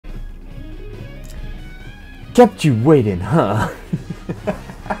Kept you waiting, huh?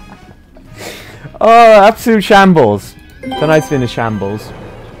 Oh, absolute shambles. Tonight's been a shambles.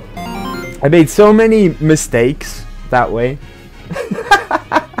 I made so many mistakes that way.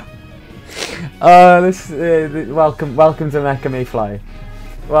 Welcome to Mecha Mayfly.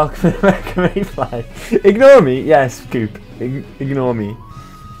 Welcome to Mecha Mayfly. Ignore me, yes, Coop. Ignore me.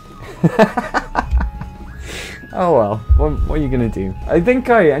 Oh well, what are you gonna do? I think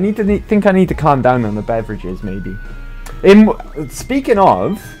I need to calm down on the beverages, maybe. Speaking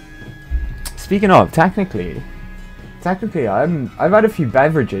of, technically, I've had a few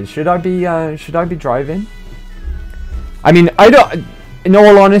beverages. Should I be driving? I mean, I don't. In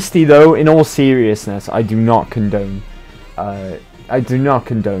all honesty, though, in all seriousness, I do not condone. I do not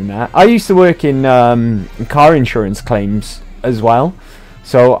condone that. I used to work in car insurance claims as well,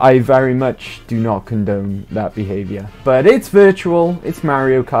 so I very much do not condone that behavior. But it's virtual. It's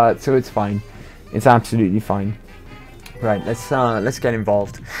Mario Kart, so it's fine. It's absolutely fine. Right, let's get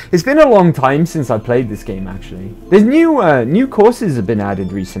involved. It's been a long time since I played this game, actually. There's new courses have been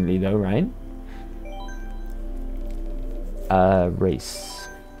added recently, though, right? Race.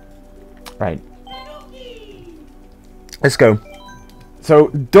 Right. Let's go. So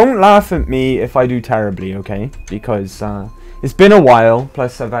don't laugh at me if I do terribly, okay? Because it's been a while.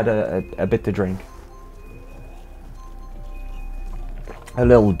 Plus, I've had a bit to drink. A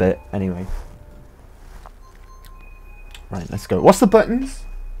little bit, anyway. Right, let's go. What's the buttons?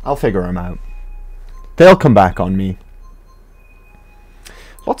 I'll figure them out. They'll come back on me.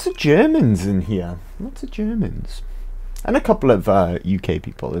 Lots of Germans in here. Lots of Germans. And a couple of UK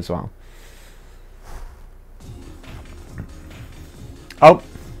people as well. Oh,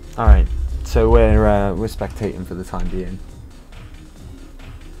 alright. So we're spectating for the time being.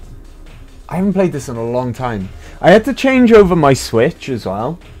 I haven't played this in a long time. I had to change over my Switch as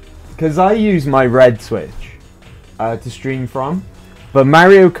well, because I use my red Switch to stream from. But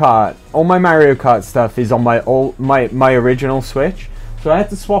Mario Kart, all my Mario Kart stuff is on my original Switch, so I had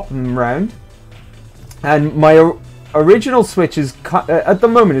to swap them around. And my original Switch is at the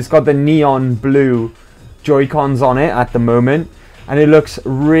moment it's got the neon blue Joy-Cons on it at the moment. And it looks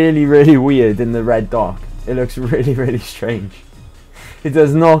really, really weird in the red dock. It looks really, really strange. It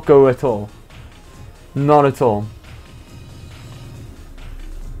does not go at all. Not at all.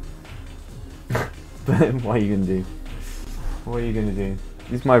 But what are you going to do? What are you going to do?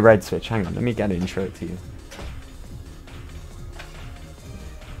 This is my red Switch. Hang on, let me get an intro to you.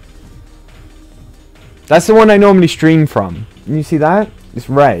 That's the one I normally stream from. Can you see that? It's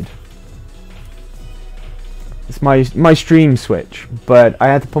red. It's my stream Switch, but I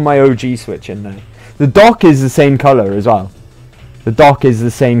had to put my OG Switch in there. The dock is the same color as well. The dock is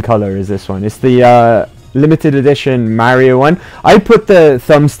the same color as this one. It's the limited edition Mario one. I put the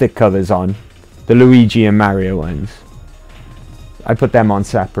thumbstick covers on, the Luigi and Mario ones. I put them on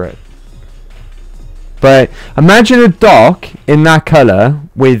separate. But imagine a dock in that color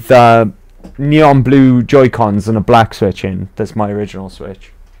with neon blue Joy-Cons and a black Switch in. That's my original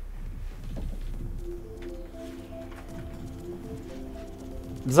Switch.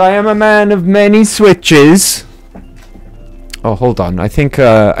 As I am a man of many switches. Oh, hold on. I think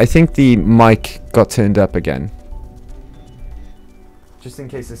the mic got turned up again. Just in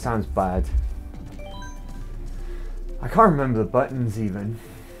case it sounds bad. I can't remember the buttons even.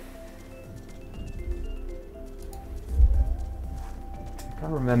 I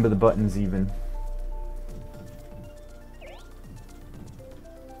can't remember the buttons even.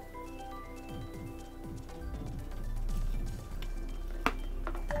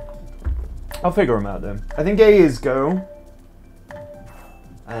 I'll figure them out then. I think A is go.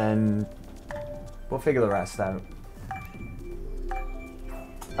 And we'll figure the rest out.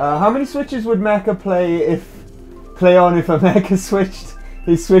 How many switches would Mecha play on if a Mecha switched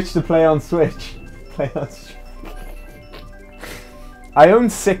his Switch to play on Switch? I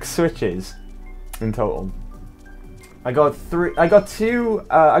own 6 Switches in total. I got two,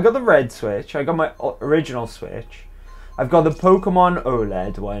 I got the red Switch, I got my original Switch. I've got the Pokemon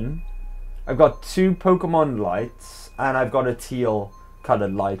OLED one. I've got 2 Pokemon lights, and I've got a teal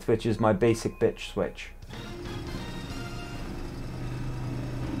coloured light, which is my basic bitch Switch.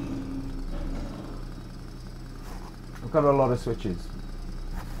 I've got a lot of Switches.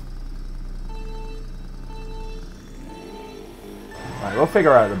 Right, we'll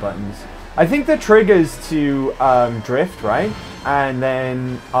figure out the buttons. I think the triggers to drift, right? And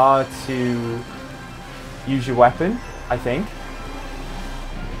then R to use your weapon, I think.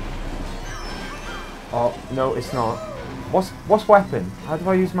 Oh, no, it's not. What's weapon? How do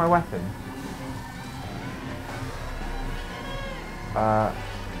I use my weapon? How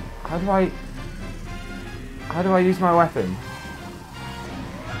How do I use my weapon?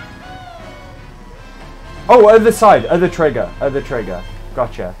 Oh, other side, other trigger.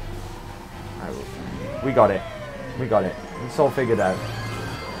 Gotcha. Right, we got it. It's all figured out.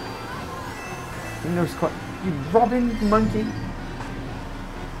 You robbing monkey?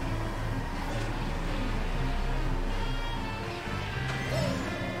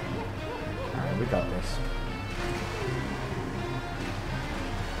 Alright, we got this.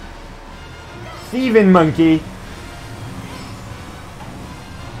 Thieving monkey!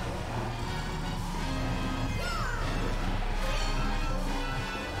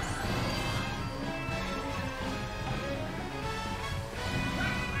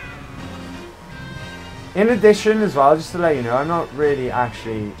 In addition, as well, just to let you know, I'm not really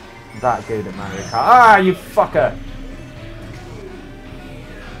actually that good at Mario Kart. Ah, you fucker!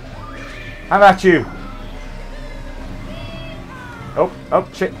 How about you? Oh,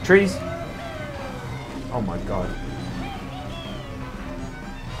 shit, trees. Oh my god.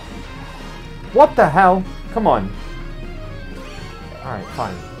 What the hell? Come on. Alright,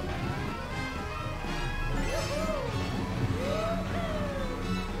 fine.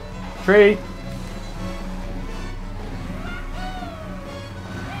 Tree!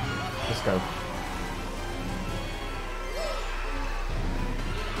 Let's go.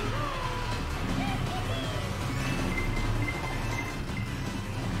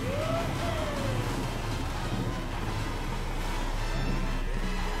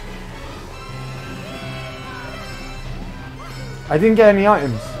 I didn't get any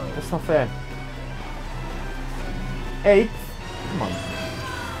items. That's not fair. 8th? Come on.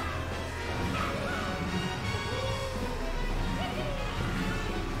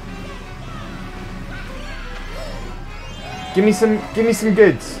 Give me some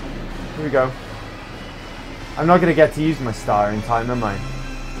goods. Here we go. I'm not gonna get to use my star in time, am I?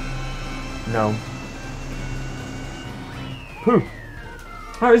 No. Pooh.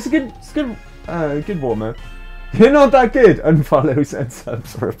 Oh, it's a good warm up. You're not that good. Unfollows and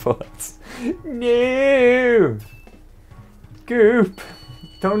subs reports. No. Goop.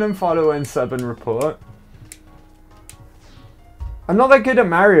 Don't unfollow and sub and report. I'm not that good at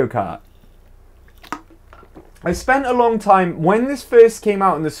Mario Kart. I spent a long time when this first came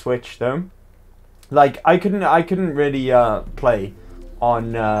out on the Switch, though. Like I couldn't really play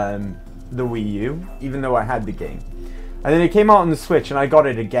on the Wii U, even though I had the game. And then it came out on the Switch, and I got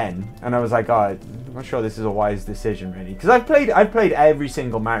it again, and I was like, oh, I'm not sure this is a wise decision, really, because I've played every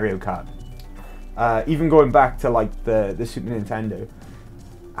single Mario Kart, even going back to like the Super Nintendo,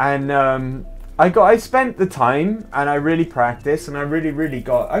 and I spent the time, and I really practiced, and I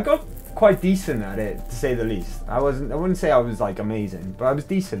got quite decent at it, to say the least. I wouldn't say I was like amazing, but I was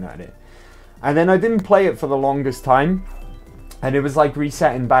decent at it. And then I didn't play it for the longest time, and it was like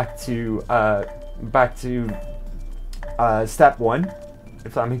resetting back to step 1,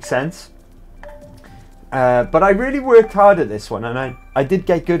 if that makes sense. But I really worked hard at this one, and I did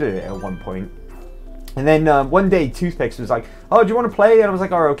get good at it at one point. And then one day Toothpicks was like, oh, do you want to play? And I was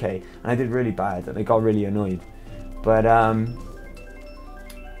like, oh, okay. And I did really bad, and I got really annoyed. But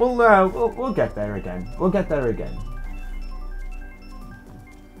we'll get there again. We'll get there again.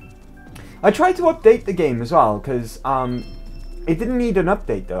 I tried to update the game as well, because it didn't need an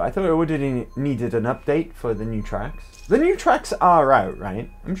update, though. I thought it would have needed an update for the new tracks. The new tracks are out, right?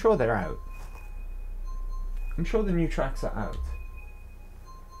 I'm sure they're out. I'm sure the new tracks are out.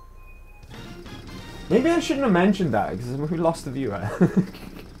 Maybe I shouldn't have mentioned that, because we lost a viewer.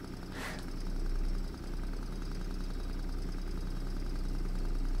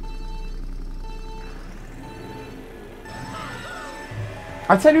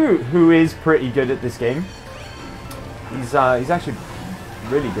 I tell you who is pretty good at this game. He's actually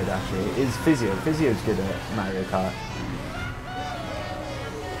really good. Actually, is Physio. Physio's good at Mario Kart.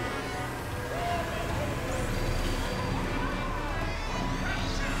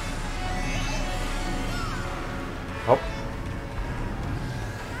 Oh,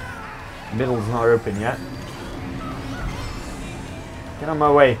 middle's not open yet. Get on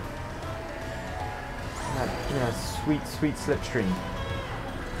my way. Yeah, sweet slipstream.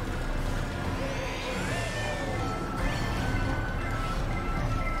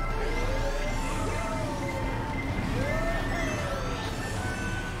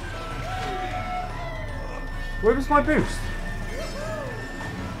 Where was my boost?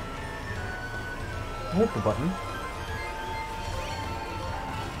 Hit the button.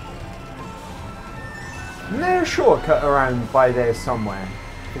 Isn't there a shortcut around by there somewhere?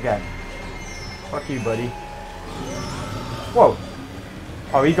 Forget. Fuck you, buddy. Whoa.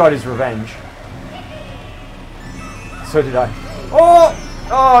 Oh, he got his revenge. So did I. Oh!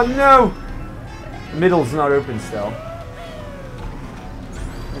 Oh, no! The middle's not open still.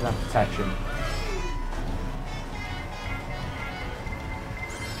 Look at that protection.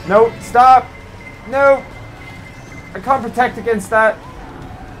 No, stop! No! I can't protect against that.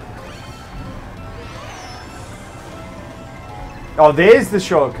 Oh, there's the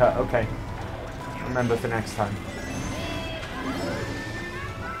shortcut. Okay. Remember for next time.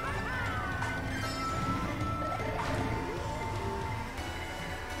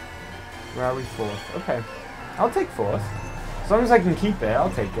 Where are we? Fourth. Okay. I'll take fourth. As long as I can keep it,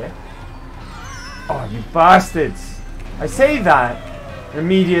 I'll take it. Oh, you bastards! I say that and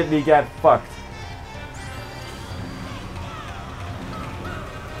immediately get fucked.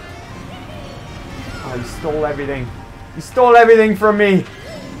 Oh, he stole everything. He stole everything from me.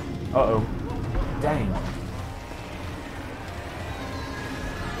 Uh-oh. Dang.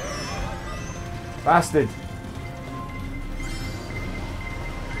 Bastard.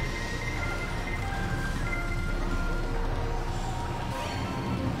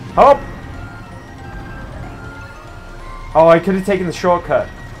 Hop! Oh, I could have taken the shortcut.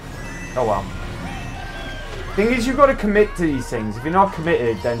 Oh well. Thing is, you've got to commit to these things. If you're not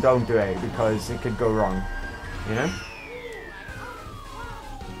committed, then don't do it, because it could go wrong. You know?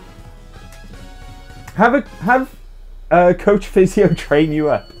 Have Coach Physio train you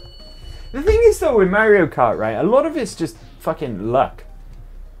up. The thing is, though, with Mario Kart, right, a lot of it's just fucking luck.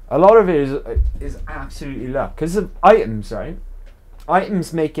 A lot of it is absolutely luck. Because of items, right?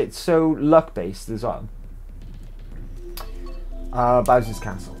 Items make it so luck-based as well. Bowser's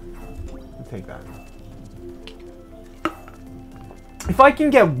Castle. I'll take that. If I can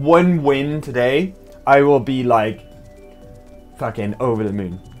get one win today, I will be like fucking over the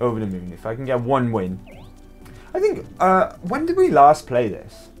moon. Over the moon. If I can get one win. I think, when did we last play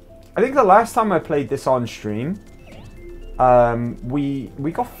this? I think the last time I played this on stream,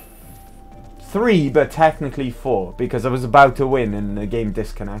 we got 3, but technically 4, because I was about to win and the game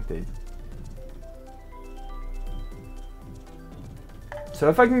disconnected. So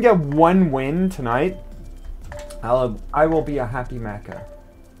if I can get one win tonight, I will be a happy Mecca.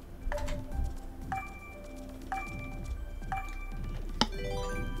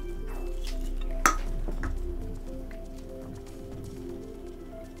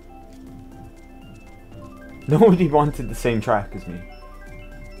 Nobody wanted the same track as me.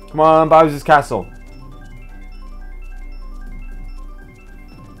 Come on, Bowser's Castle.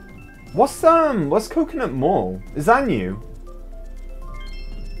 What's Coconut Mall? Is that new?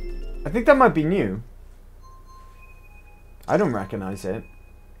 I think that might be new. I don't recognize it.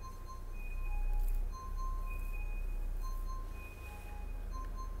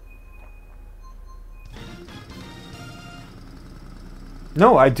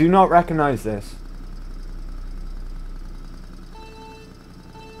 No, I do not recognize this.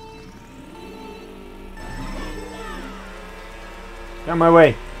 Get out of my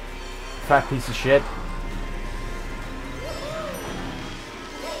way, fat piece of shit.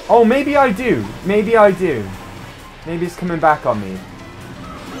 Oh, maybe I do. Maybe I do. Maybe it's coming back on me.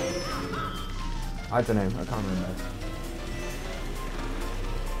 I don't know. I can't remember.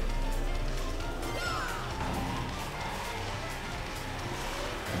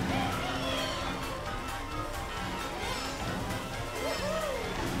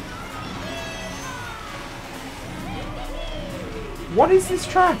 What is this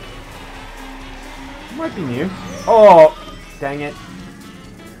track? It might be new. Oh, dang it.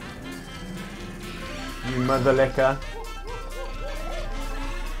 You mother licker.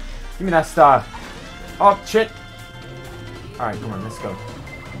 Give me that star. Oh, shit. Alright, come on, let's go.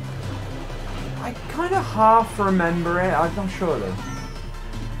 I kind of half remember it. I'm not sure, though.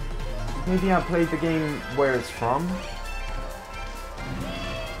 Maybe I played the game where it's from.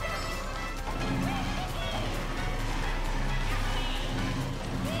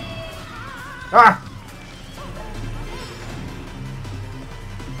 Ah!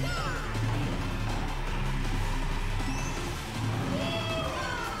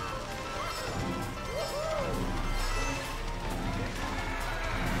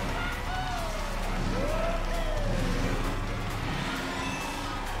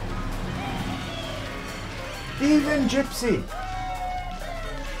 Even Gypsy.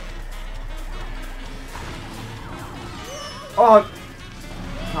 Oh,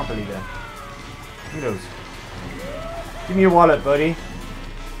 I can't believe that. Look at those. Give me your wallet, buddy.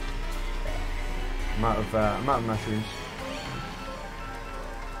 I'm out of mushrooms.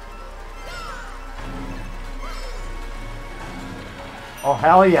 Oh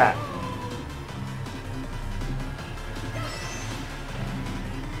hell yeah!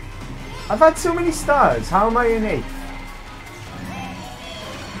 I've had so many stars. How am I in 8th?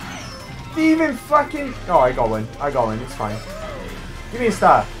 Steven fucking... Oh, I got one. I got one. It's fine. Give me a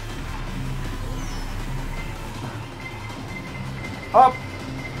star. Up.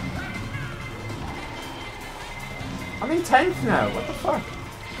 I'm in 10th now. What the fuck?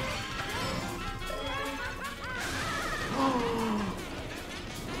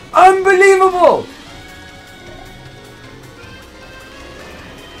 Unbelievable!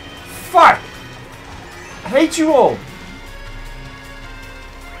 Fuck! I hate you all!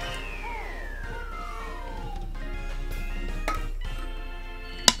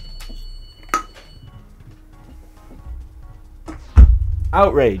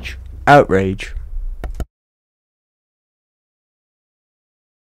 Outrage. Outrage.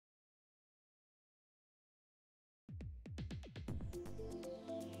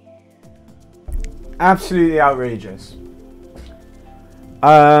 Absolutely outrageous.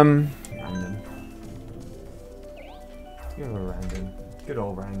 Random. Give a random. Good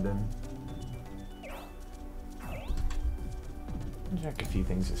old random. Check a few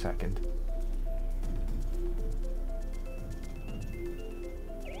things a second.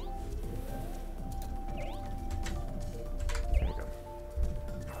 There you go.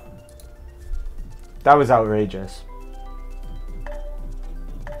 That was outrageous.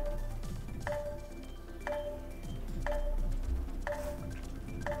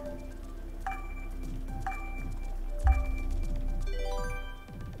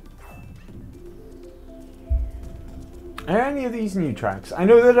 Are any of these new tracks? I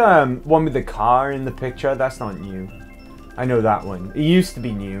know that one with the car in the picture, that's not new. I know that one. It used to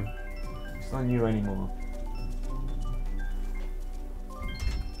be new. It's not new anymore.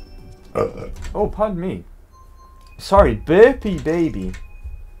 Oh, pardon me. Sorry, burpy baby.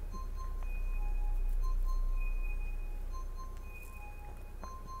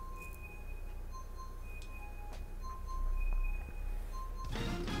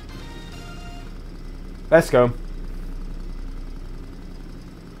 Let's go.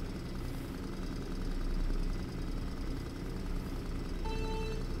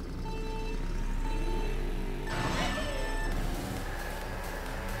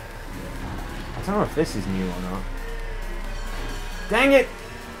 I don't know if this is new or not. Dang it!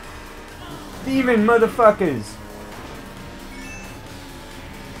 Thieving motherfuckers!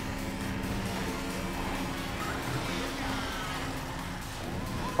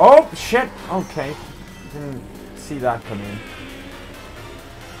 Oh, shit! Okay. Didn't see that come in.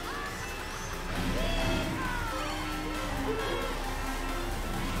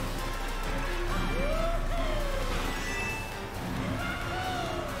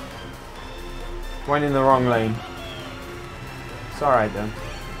 Went in the wrong lane. It's alright then.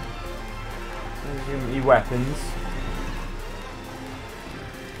 Give me weapons.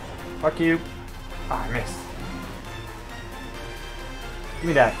 Fuck you. Ah, I missed. Give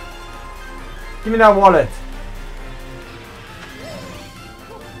me that. Give me that wallet.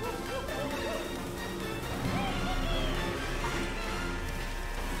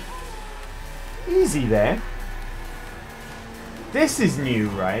 Easy there. This is new,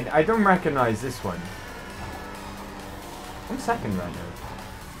 right? I don't recognize this one. I'm second right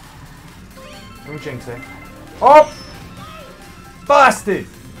now. Don't jinx it. Oh! Bastard!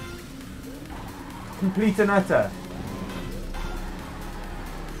 Complete and utter.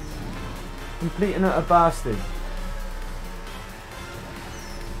 Complete and utter bastard.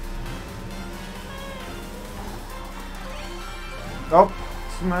 Oh,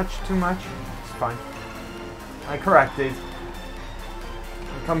 too much, too much. It's fine. I corrected.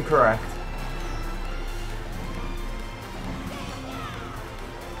 I come correct.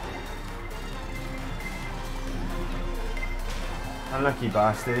 Unlucky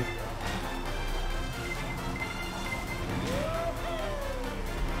bastard.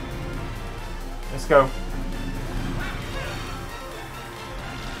 Let's go.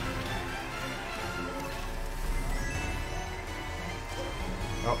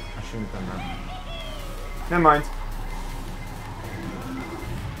 Oh, I shouldn't have done that. Never mind.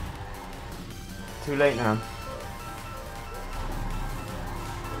 Too late now.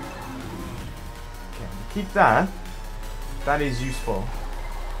 Okay, keep that. That is useful.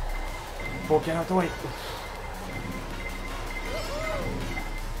 Oh, get out the way.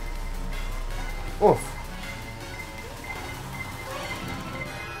 Oof.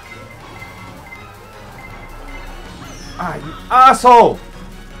 Ah, you asshole!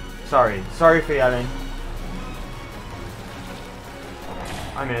 Sorry. Sorry for yelling.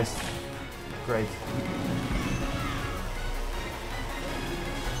 I missed. Great.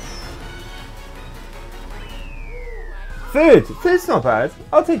 Third! Third's not bad.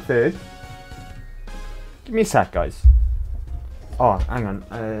 I'll take third. Give me a sec, guys. Oh, hang on.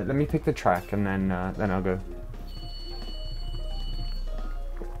 Let me pick the track and then I'll go.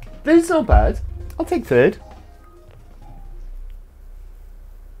 Third's not bad. I'll take third.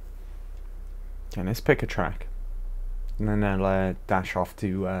 Okay, let's pick a track. And then I'll dash off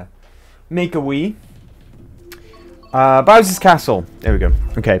to make a wee. Bowser's Castle. There we go.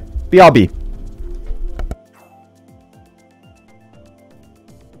 Okay. BRB.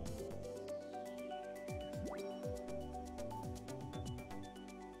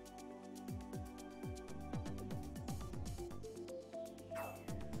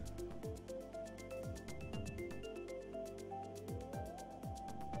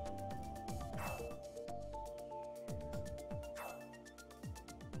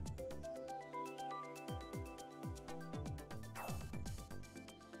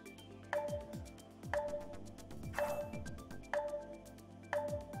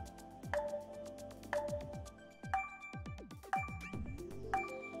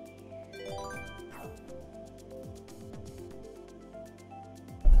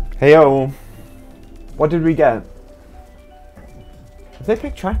 Heyo. What did we get? Have they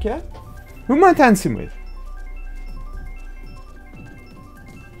picked track yet? Who am I dancing with?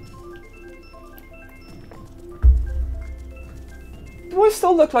 Do I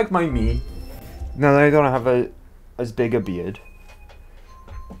still look like my me? No, I don't have as big a beard.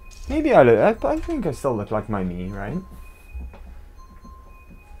 Maybe I think I still look like my me, right?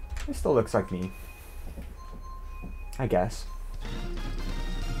 It still looks like me. I guess.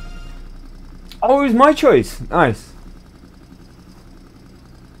 Oh, it was my choice. Nice.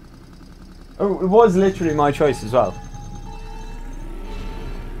 Oh, it was literally my choice as well.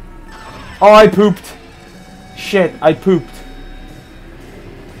 Oh, I pooped. Shit, I pooped.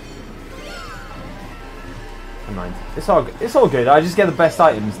 Never mind. It's all good. I just get the best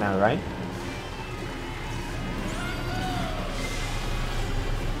items now, right?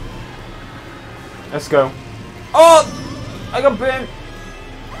 Let's go. Oh! I got burnt.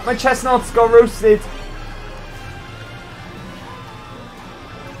 My chestnuts got roasted.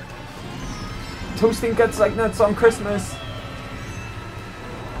 Toasting guts like nuts on Christmas.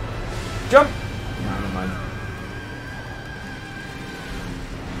 Jump! No, never mind.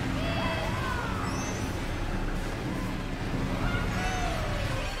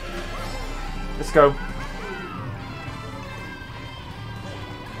 Let's go.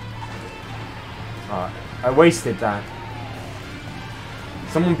 Oh, I wasted that.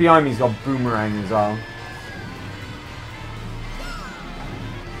 Someone behind me's got boomerang as well.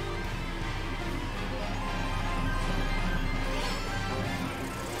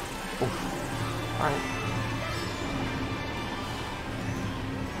 Alright.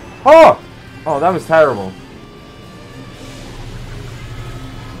 Oh! Oh, that was terrible.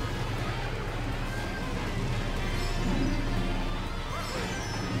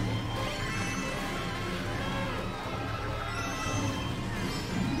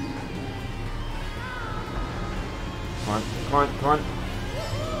 Come on, come on.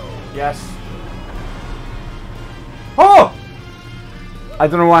 Yes. Oh! I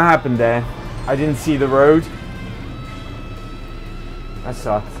don't know what happened there. I didn't see the road. That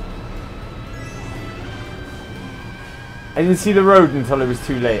sucked. I didn't see the road until it was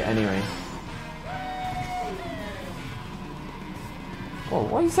too late anyway. Oh,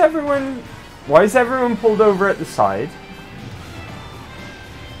 why is everyone pulled over at the side?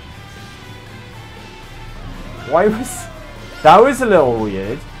 That was a little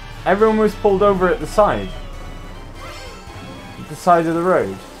weird. Everyone was pulled over at the side. At the side of the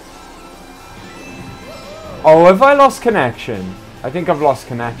road. Oh, have I lost connection? I think I've lost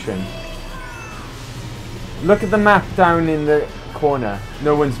connection. Look at the map down in the corner.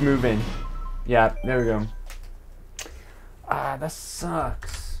 No one's moving. Yeah, there we go. Ah, that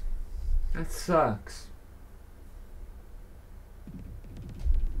sucks. That sucks.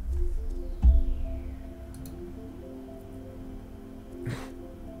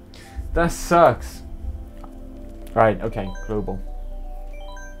 That sucks. Right, okay, global.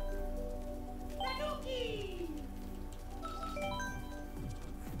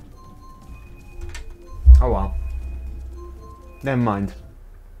 Oh well. Never mind.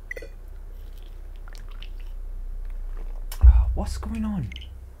 What's going on?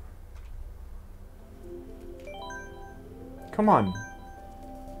 Come on.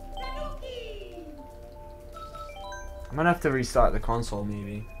 I'm gonna have to restart the console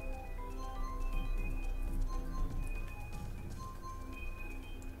maybe.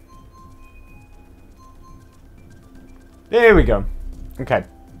 There we go. Okay.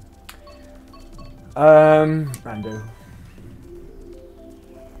 Rando.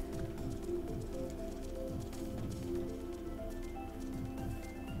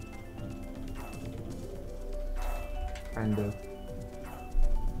 Friendo.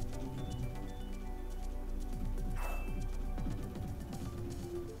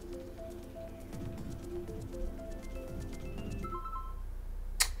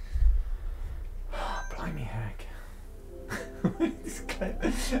 Blimey heck.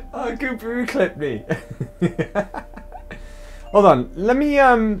 Oh, Cooper clipped me. Hold on, let me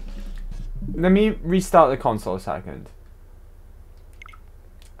restart the console a second.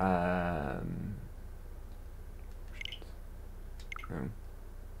 No.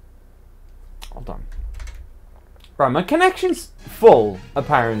 Hold on. Right, my connection's full,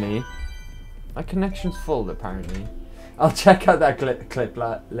 apparently. My connection's full, apparently. I'll check out that clip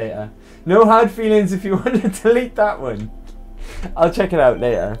later. No hard feelings if you want to delete that one. I'll check it out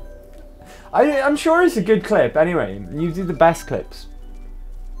later. I'm sure it's a good clip. Anyway, you do the best clips.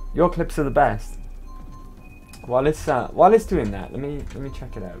 Your clips are the best. While it's doing that, let me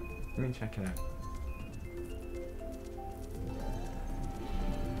check it out. Let me check it out.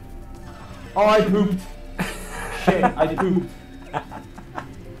 Oh, I pooped. Shit, I pooped.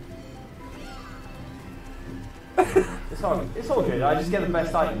 It's all good. I just get the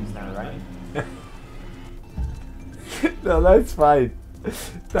best items now, right? No, that's fine.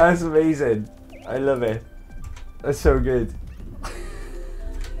 That's amazing. I love it. That's so good.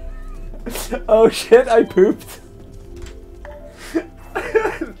 Oh shit, I pooped.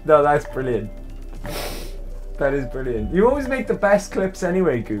 No, that's brilliant. That is brilliant. You always make the best clips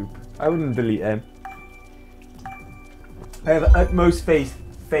anyway, Goop. I wouldn't delete them. I have utmost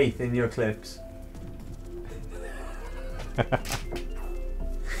faith in your clips.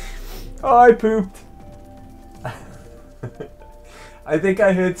 Oh, I pooped. I think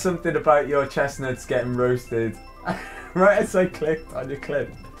I heard something about your chestnuts getting roasted right as I clicked on your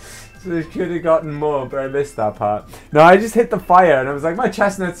clip. So it could have gotten more, but I missed that part. No, I just hit the fire and I was like, my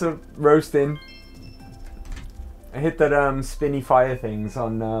chestnuts are roasting. I hit that spinny fire things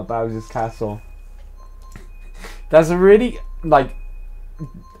on Bowser's Castle. That's a really, like,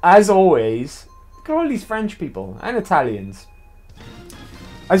 as always, look at all these French people and Italians.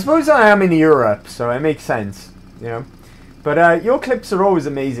 I suppose I am in Europe, so it makes sense, you know. But your clips are always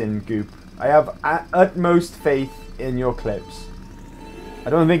amazing, Goop. I have utmost faith in your clips. I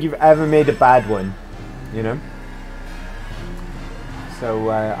don't think you've ever made a bad one, you know. So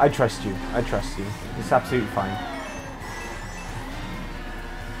I trust you. I trust you. It's absolutely fine.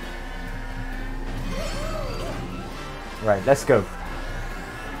 Right, let's go.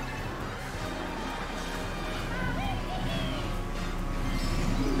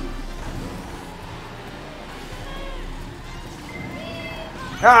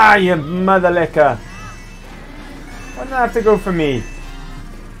 Ah, you mother licker. Why did I have to go for me?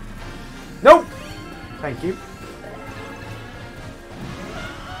 Nope. Thank you.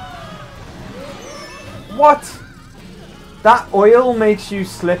 What? That oil makes you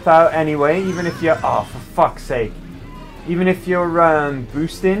slip out anyway, even if you're... Oh, for fuck's sake. Even if you're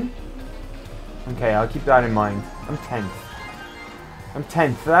boosting. Okay, I'll keep that in mind. I'm 10th. I'm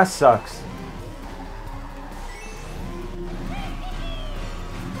 10th. That sucks.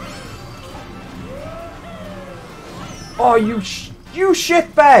 Oh, you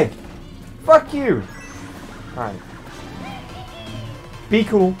shitbag! Fuck you! Alright. Be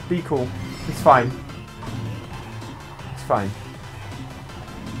cool, be cool. It's fine. It's fine.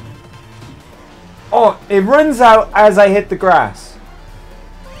 Oh, it runs out as I hit the grass.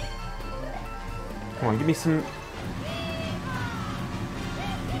 Come on, give me some...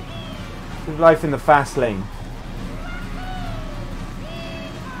 Live life in the fast lane.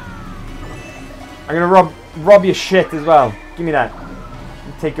 I'm gonna rob your shit as well. Give me that.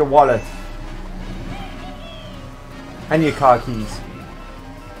 Take your wallet. And your car keys.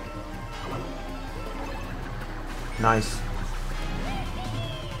 Nice.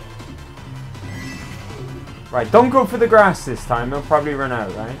 Right, don't go for the grass this time. They'll probably run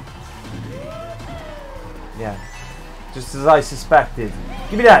out, right? Yeah. Just as I suspected.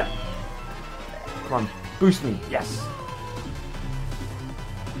 Give me that. Come on. Boost me. Yes.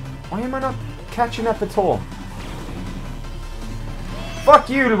 Why am I not catching up at all? Fuck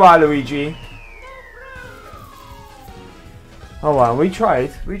you, Waluigi. Oh well, we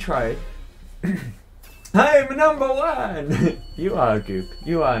tried. We tried. I'm number one. You are, Goop.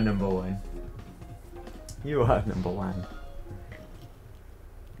 You are number one. You are number one.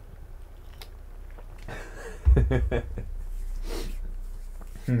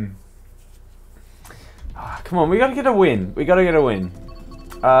 Come on, we gotta get a win. We gotta get a win.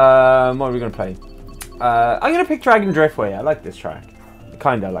 What are we gonna play? I'm gonna pick Dragon Driftway. I like this track. I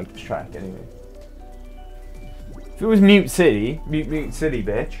kinda like this track anyway. If it was Mute City,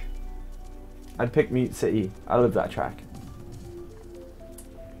 bitch. I'd pick Mute City. I love that track.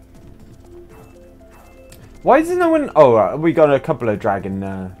 Why is no one... Oh, we got a couple of Dragon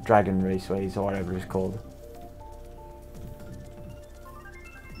Raceways or whatever it's called.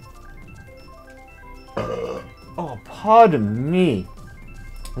 Oh, pardon me.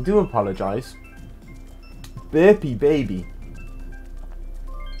 I do apologise. Burpee baby.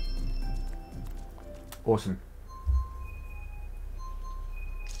 Awesome.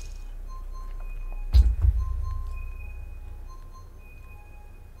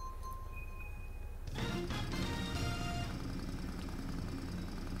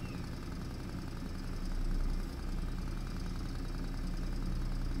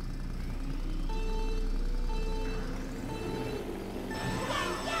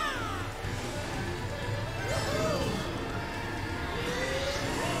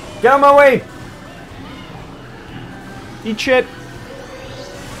 Get out of my way! Eat shit!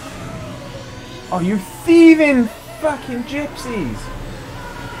 Oh, you thieving fucking gypsies!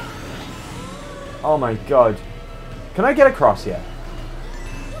 Oh my god. Can I get across here?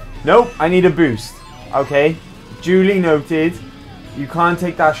 Nope, I need a boost. Okay, duly noted. You can't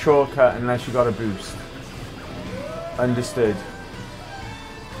take that shortcut unless you got a boost. Understood.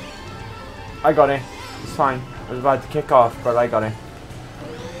 I got it. It's fine. I was about to kick off, but I got it.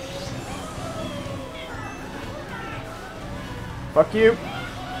 Fuck you.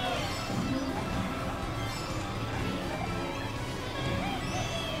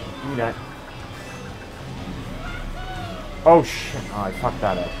 Give me that. Oh shit. Oh, I fucked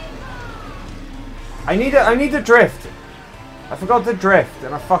that up. I need to drift. I forgot to drift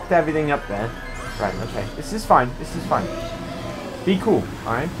and I fucked everything up there. Right, okay. This is fine. This is fine. Be cool.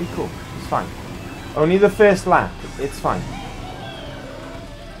 Alright, be cool. It's fine. Only the first lap. It's fine.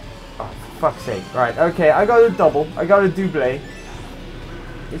 Oh, for fuck's sake. Right, okay. I got a double. I got a double.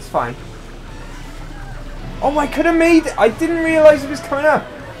 It's fine. Oh, I could have made... I didn't realise it was coming up.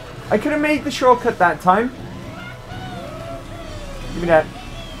 I could have made the shortcut that time. Give me that.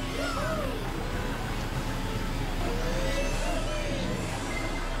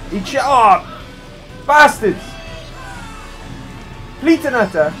 Eat shit. Oh! Bastards! Fleet and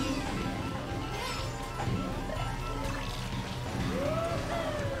utter.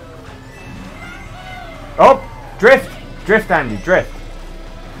 Oh! Drift! Drift, Andy. Drift.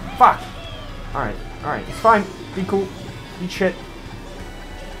 Fuck! Alright, alright, it's fine. Be cool. Eat shit.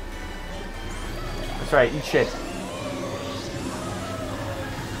 That's right, eat shit.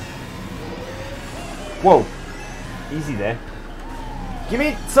 Whoa. Easy there. Give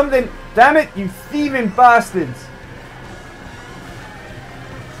me something! Damn it, you thieving bastards!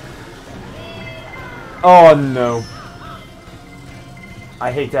 Oh no.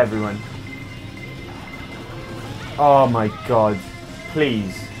 I hate everyone. Oh my god.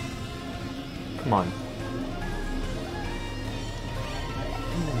 Please. Come on.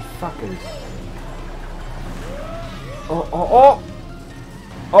 Fuckers. Oh, oh, oh!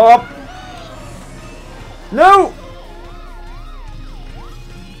 Oh! No!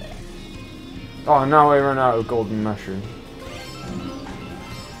 Oh, now I run out of golden mushroom.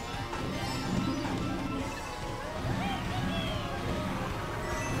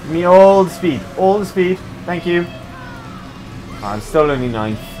 Give me all the speed. All the speed. Thank you. Oh, I'm still only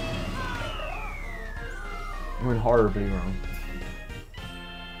 9th. I went horribly wrong.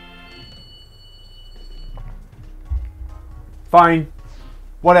 Fine.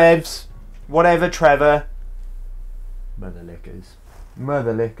 Whatevs. Whatever, Trevor. Mother lickers.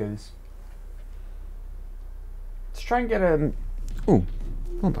 Mother lickers. Let's try and get a... Ooh.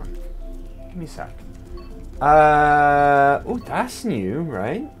 Hold on. Give me a sec. Oh, that's new,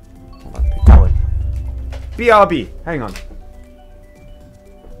 right? Hold on, pick that one. BRB. Hang on.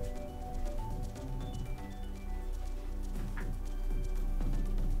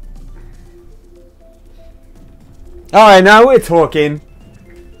 Alright, now we're talking.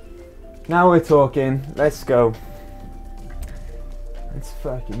 Now we're talking. Let's go. Let's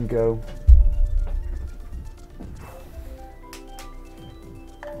fucking go.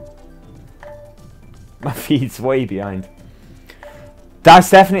 My feed's way behind. That's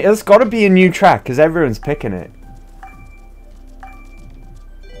definitely... It's got to be a new track because everyone's picking it.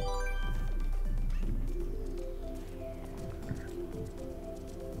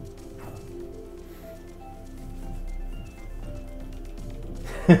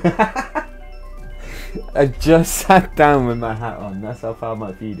 I just sat down with my hat on. That's how far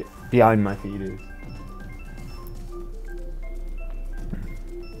my feed behind my feed is.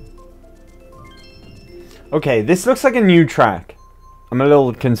 Okay, this looks like a new track. I'm a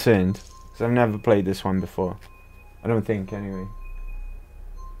little concerned because I've never played this one before. I don't think, anyway.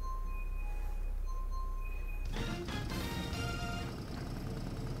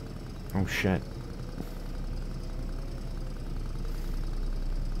 Oh shit.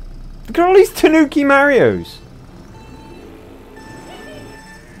 Look at all these Tanuki Marios.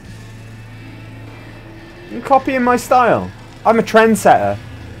 You're copying my style. I'm a trendsetter.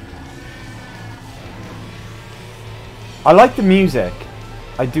 I like the music.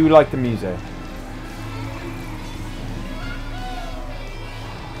 I do like the music.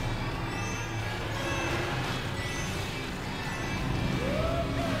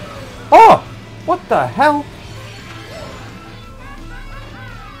 Oh! What the hell?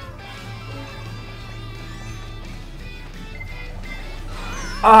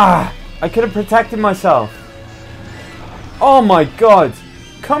 Ah! I could have protected myself. Oh my god!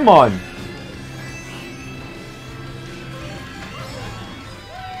 Come on!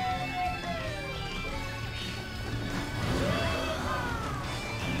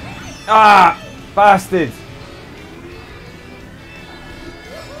 Ah! Bastard!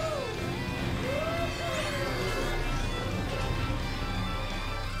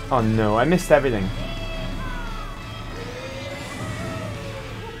 Oh no, I missed everything.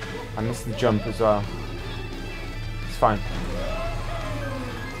 I missed the jump as well. It's fine.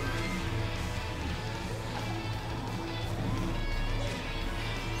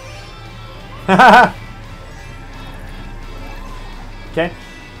 Okay.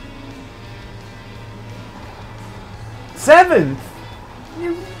 7th?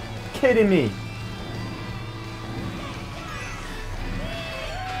 You kidding me?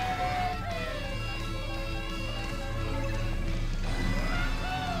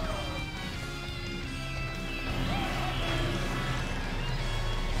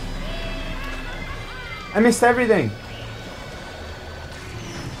 I missed everything.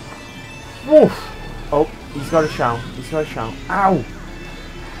 Woof. Oh, he's got a shout. He's got a shout. Ow.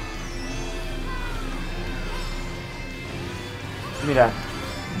 Give me that.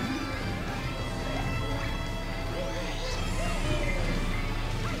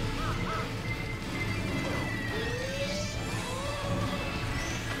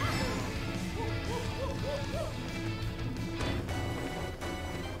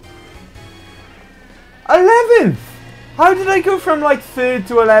 '11th! How did I go from like 3rd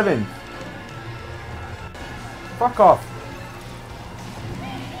to 11th? Fuck off.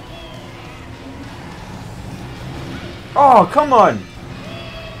 Oh, come on!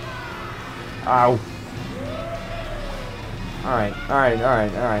 Ow. Alright, alright,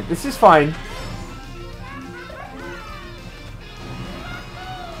 alright, alright. This is fine.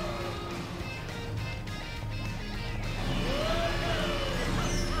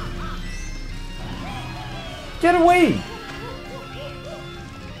 Get away!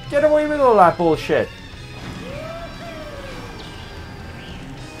 Get away with all that bullshit.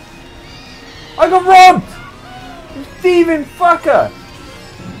 I got robbed! You thieving fucker!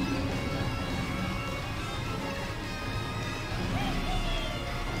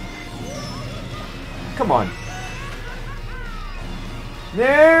 Come on.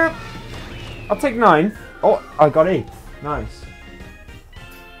 There. I'll take 9th. Oh, I got 8th. Nice.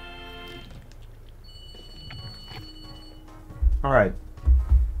 Alright.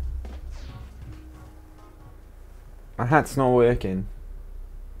 My hat's not working.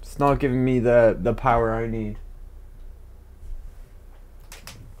 It's not giving me the power I need.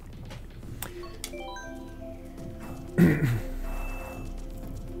 How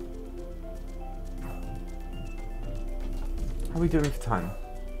are we doing for time?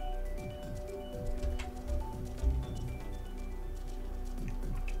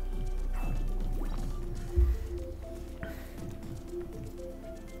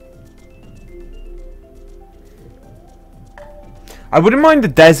 I wouldn't mind the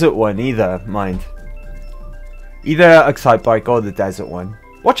desert one either, mind. Either Excite Bike or the desert one.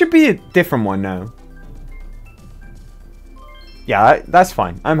 What should be a different one now? Yeah, that's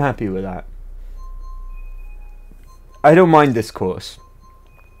fine. I'm happy with that. I don't mind this course.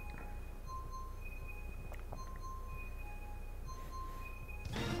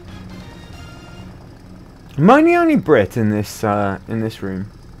 Am I the only Brit in this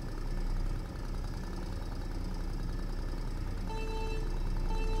room?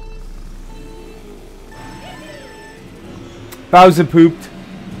 Bowser pooped.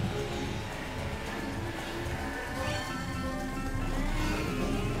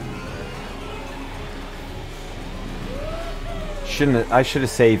 I should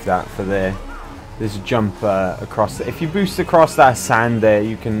have saved that for there. There's a jump across. If you boost across that sand there,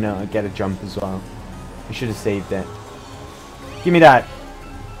 you can get a jump as well. I should have saved it. Give me that.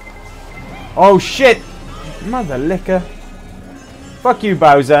 Oh shit! Mother liquor. Fuck you,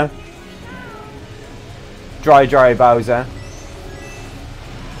 Bowser. Dry Bowser.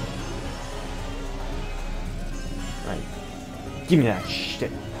 Give me that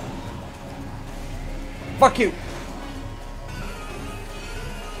shit. Fuck you.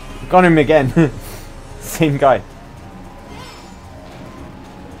 Got him again. Same guy.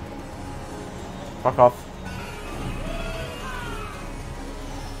 Fuck off.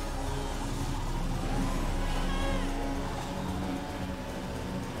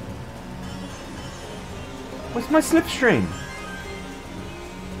 What's my slipstream?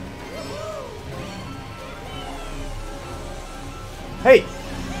 Hey!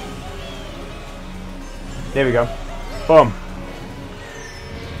 There we go. Boom.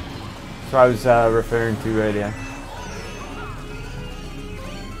 That's what I was referring to earlier.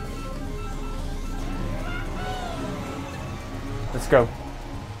 Let's go.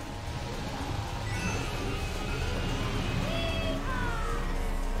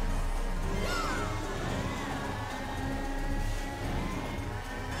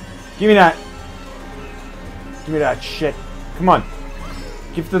 Give me that. Give me that shit. Come on.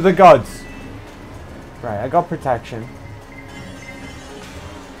 Gift of the gods. Right, I got protection.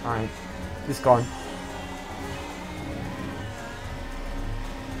 Alright. This gone.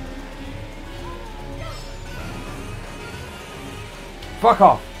 Fuck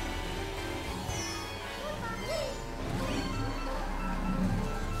off.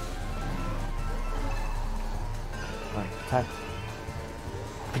 Alright, protect.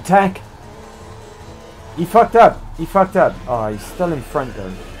 Protect! He fucked up. He fucked up. Oh, he's still in front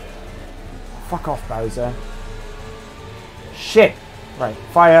though. Fuck off, Bowser. Shit! Right,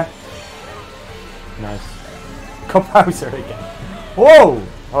 fire. Nice. Got Bowser again. Whoa!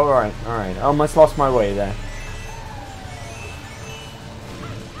 Alright, alright. I almost lost my way there.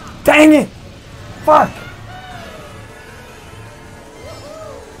 Dang it! Fuck!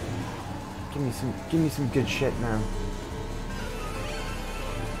 Give me some good shit now.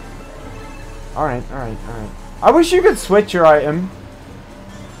 Alright, alright, alright. I wish you could switch your item.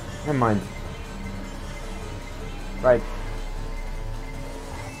 Never mind. Right.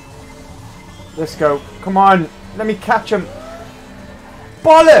 Let's go. Come on. Let me catch him.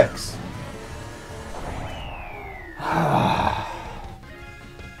 Bollocks!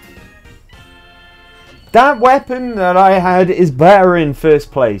 That weapon that I had is better in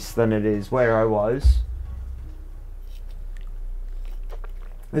first place than it is where I was.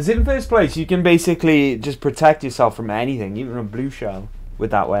 As in first place, you can basically just protect yourself from anything, even a blue shell,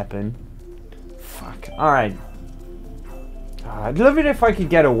 with that weapon. Fuck. Alright. I'd love it if I could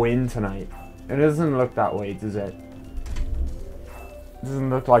get a win tonight. It doesn't look that way, does it? It doesn't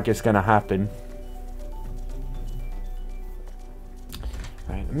look like it's gonna happen.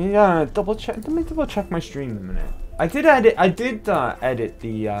 Right, let me double check. Let me double check my stream in a minute. I did edit. Edit the.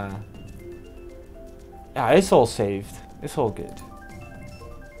 Yeah, it's all saved. It's all good.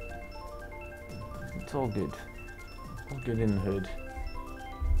 It's all good. All good in the hood.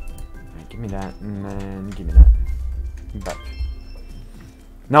 Right, give me that, and then give me that. Back.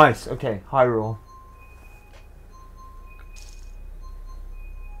 Nice. Okay, high roll.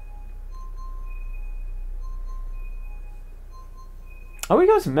 Oh, we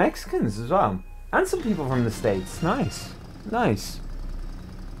got some Mexicans as well. And some people from the States. Nice. Nice.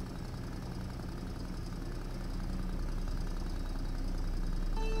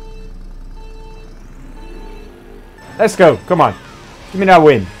 Let's go. Come on. Give me that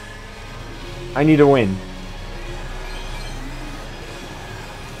win. I need a win.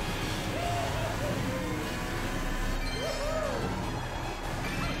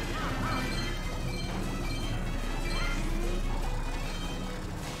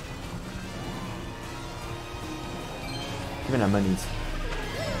 Give me that monies.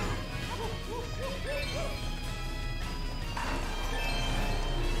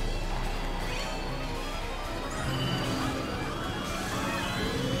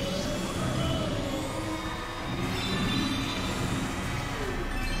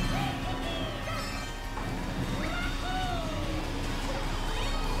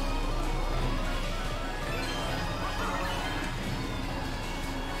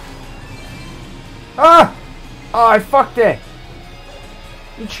 Ah! Oh, I fucked it!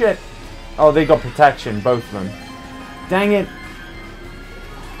 Eat shit. Oh, they got protection, both of them. Dang it.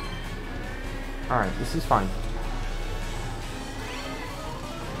 Alright, this is fine.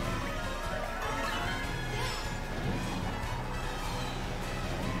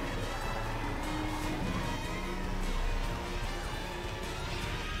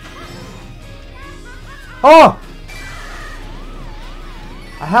 Oh!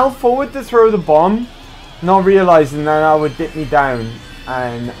 I held forward to throw the bomb, not realizing that that would dip me down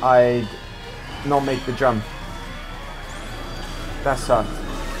and I'd not make the jump. That sucked.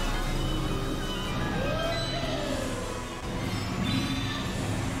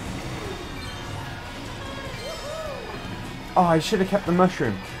 Oh, I should have kept the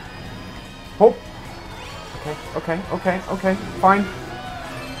mushroom. Oh. Okay. Fine.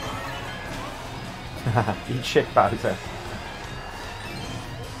 Eat shit, Bowser.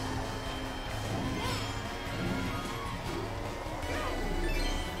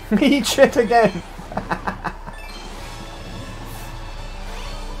 Eat shit again.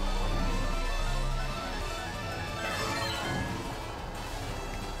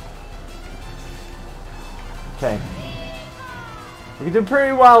 Okay. We can do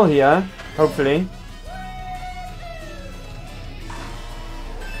pretty well here, hopefully.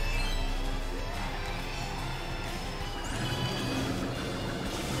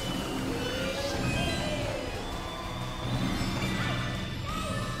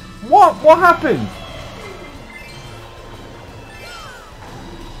 What happened?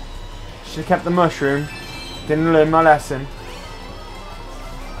 Should have kept the mushroom. Didn't learn my lesson.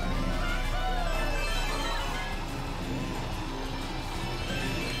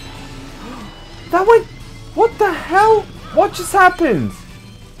 That went... What the hell? What just happened?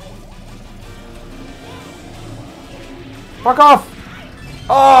 Fuck off!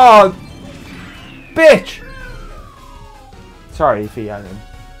 Oh! Bitch! Sorry, Alan.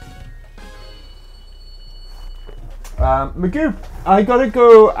 Magoo, I gotta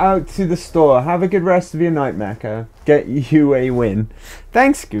go out to the store. Have a good rest of your night, Mecha. Get you a win.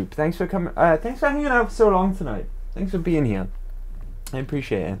 Thanks, Scoop. Thanks for coming. Thanks for hanging out for so long tonight. Thanks for being here. I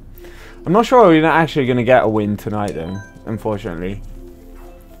appreciate it. I'm not sure we're actually gonna get a win tonight, though. Unfortunately,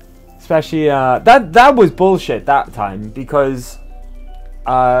 especially that was bullshit that time because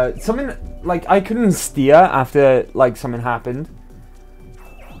something like I couldn't steer after like something happened,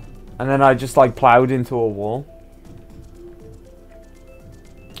 and then I just like plowed into a wall.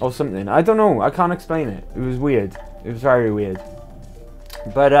 Or something. I don't know. I can't explain it. It was weird. It was very weird.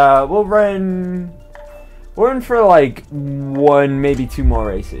 But we'll run for like 1, maybe 2 more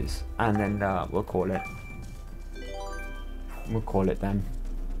races, and then we'll call it. We'll call it then.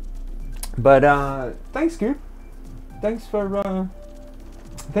 But thanks, Scoop. Thanks for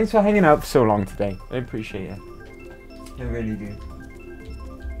hanging out for so long today. I appreciate it. I really do.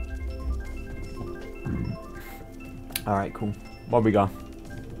 All right, cool. What we got?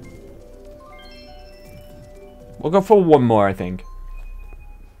 We'll go for 1 more, I think.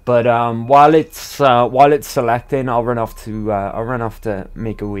 But while it's selecting, I'll run off to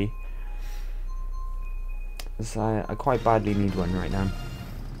make a wee. 'Cause I quite badly need one right now.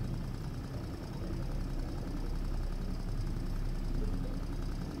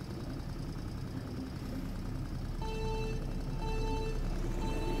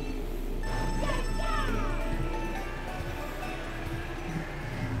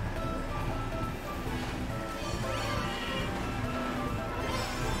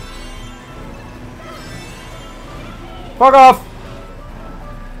 Fuck off!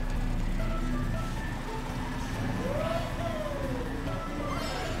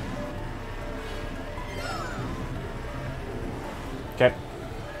 Okay.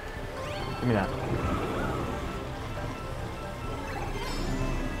 Give me that.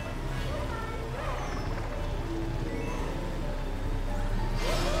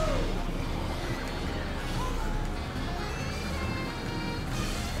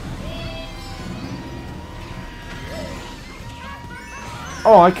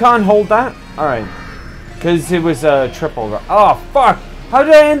 Oh, I can't hold that? Alright. Because it was a triple. Oh, fuck! How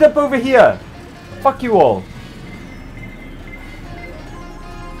did I end up over here? Fuck you all.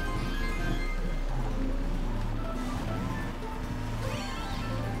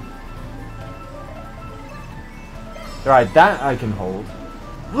 Alright, that I can hold.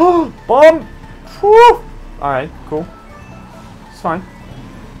 Bomb! Whew! Alright, cool. It's fine.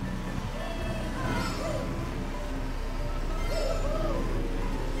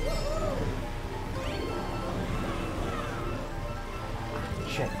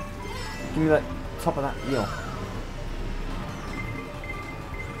 Shit. Give me that top of that eel.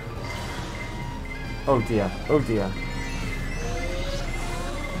 Oh dear. Oh dear.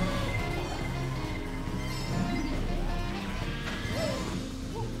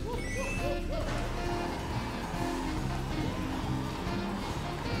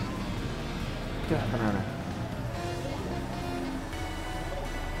 Get that banana.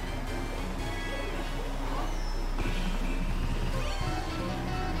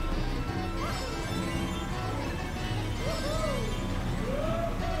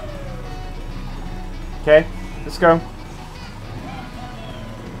 Okay, let's go.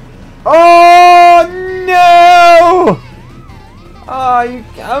 Oh no! Oh,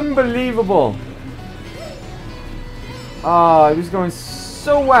 unbelievable. Oh, it was going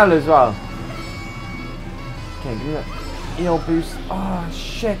so well as well. Okay, give me that. Heal boost. Oh,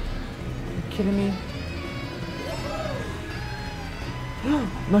 shit. Are you kidding me?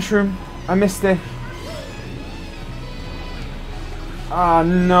 Mushroom. I missed it. Ah,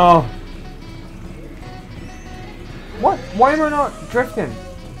 no. What? Why am I not drifting?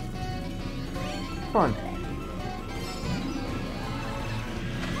 Come on.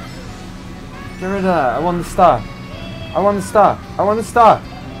 Get rid of that. I want the star. I want the star. I want the star.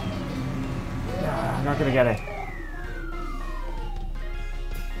 Nah, I'm not gonna get it.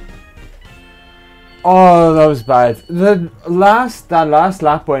 Oh, that was bad. That last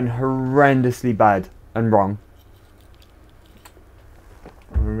lap went horrendously bad and wrong.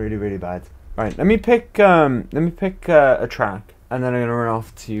 Really, really bad. Right, let me pick a track, and then I'm gonna run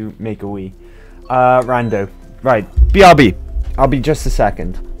off to make a Wii. Rando. Right, BRB. I'll be just a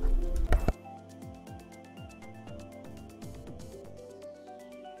second.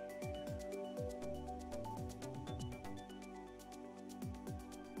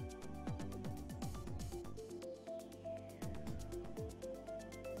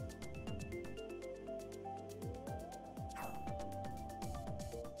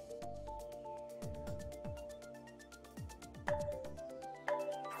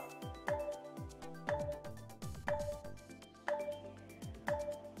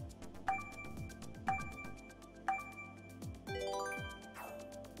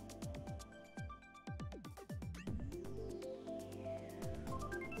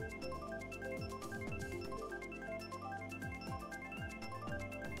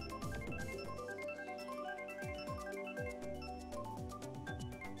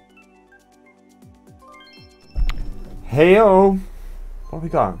 Heyo! What we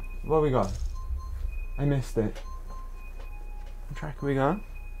got? What we got? I missed it. What track have we got?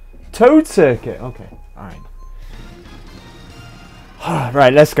 Toad Circuit! Okay, alright.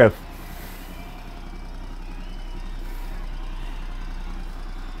 Right, let's go.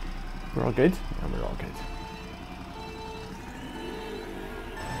 We're all good? Yeah, we're all good.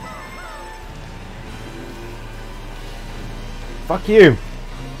 Fuck you!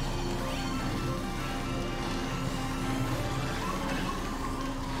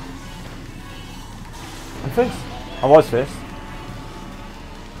 First. I was first.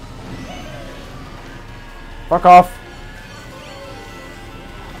 Fuck off.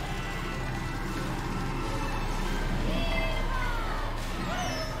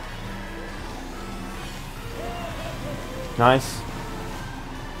 Nice.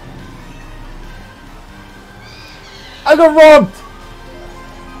 I got robbed!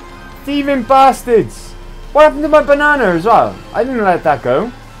 Thieving bastards! What happened to my banana as well? I didn't let that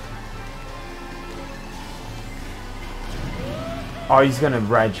go. Oh, he's gonna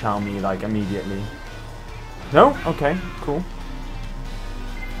red shell me like immediately. No? Okay, cool.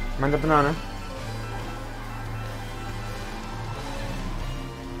 Mind the banana.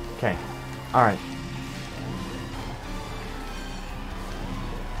 Okay, alright.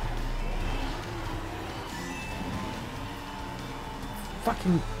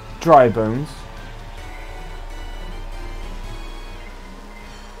 Fucking dry bones.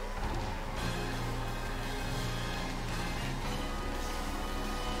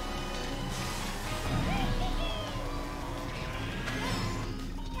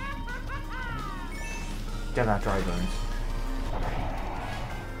 Get that, dry bones.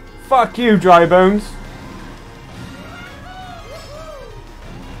 Fuck you, dry bones.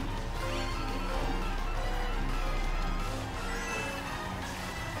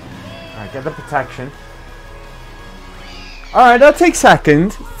 Alright, get the protection. Alright, I'll take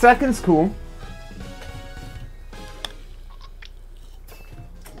second. Second's cool.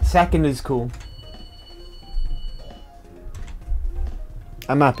 Second is cool.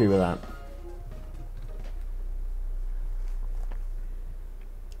 I'm happy with that.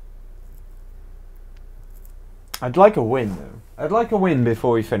 I'd like a win though. I'd like a win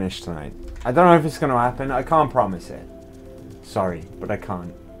before we finish tonight. I don't know if it's going to happen. I can't promise it. Sorry, but I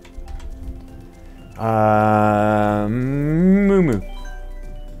can't. Moo moo.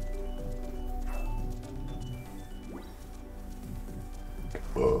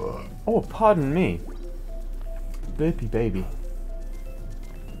 Oh, pardon me. Burpy baby.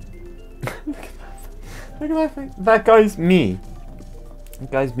 Look at that. Look at that thing. That guy's me.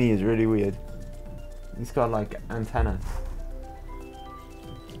 That guy's me is really weird. He's got like antennas.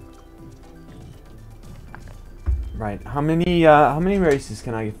 Right, how many races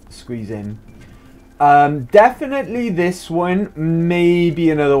can I squeeze in? Definitely this one, maybe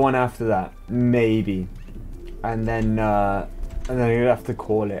another one after that. Maybe. And then you have to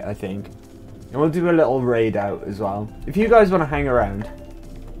call it, I think. And we'll do a little raid out as well. If you guys want to hang around,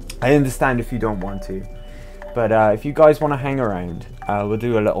 I understand if you don't want to. But if you guys want to hang around, we'll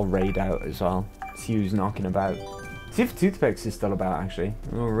do a little raid out as well. See who's knocking about. See if Toothpicks is still about, actually.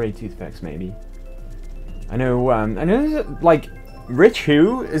 We'll raid Toothpicks, maybe. I know, like, Rich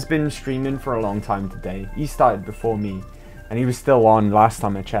Who has been streaming for a long time today. He started before me, and he was still on last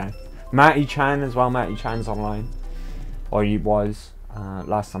time I checked. Matty Chan as well. Matty Chan's online. Or he was,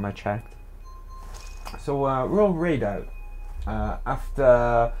 last time I checked. So, we'll raid out.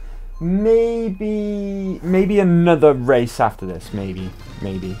 After maybe another race after this. Maybe.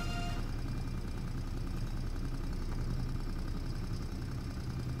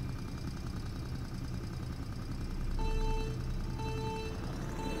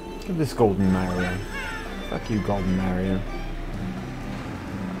 Give this golden Mario. Fuck you, golden Mario.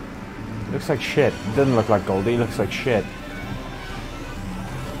 Looks like shit. It doesn't look like gold. He looks like shit.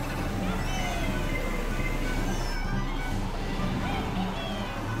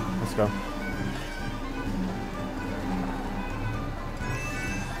 Let's go.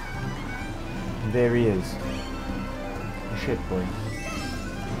 And there he is. The shit boy.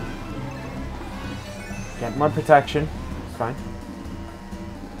 Get my protection. It's fine.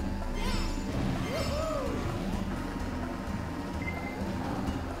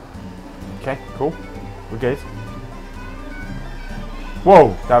 Okay, cool. We're good.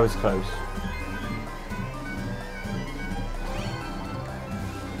 Whoa, that was close.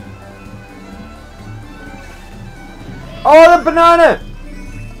 Oh, the banana!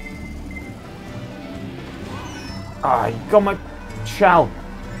 Ah, you got my shell.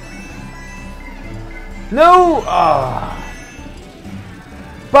 No! Ah.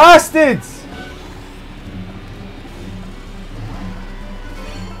 Bastards!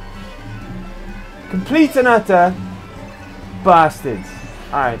 Complete and utter bastards.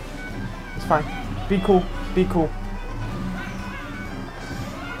 Alright. It's fine. Be cool. Be cool.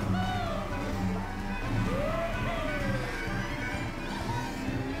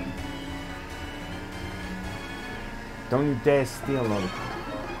 Don't you dare steal on it.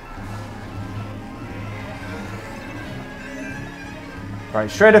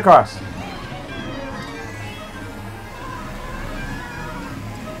 Right, straight across.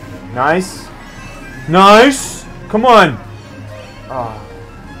 Nice. Nice! Come on! Oh.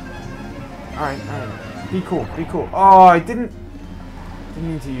 Alright. Be cool, be cool. Oh, I didn't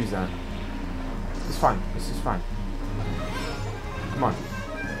mean to use that. It's fine. This is fine. Come on.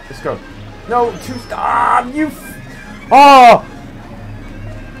 Let's go. No, you oh!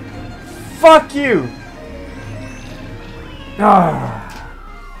 Fuck you! Ah.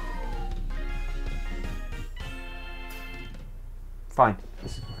 Fine.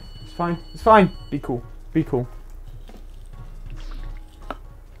 This is fine. It's fine. It's fine. Be cool. Be cool.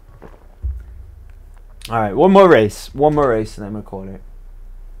 Alright, one more race. One more race and then we'll call it.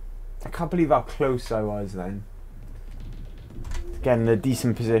 I can't believe how close I was then. To get in a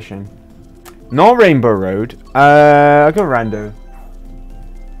decent position. Not Rainbow Road. I'll go Rando.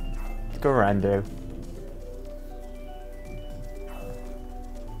 Let's go Rando.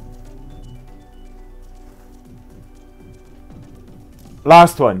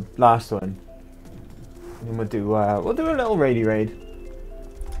 Last one. And we'll do a little raidy raid.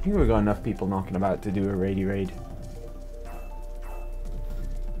 I think we've got enough people knocking about to do a raidy raid.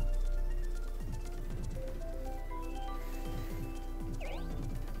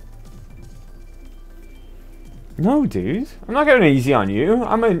 No, dude. I'm not going easy on you.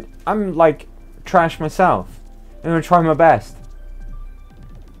 I'm like trash myself. I'm gonna try my best.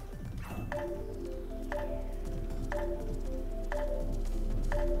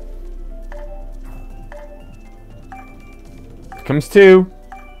 Comes two.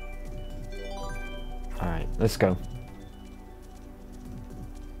 Alright, let's go.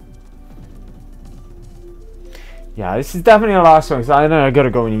 Yeah, this is definitely the last one because I know I gotta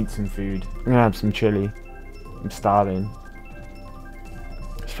go and eat some food. I'm gonna have some chili. I'm starving.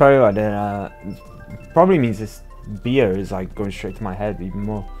 It's probably what probably means this beer is like going straight to my head even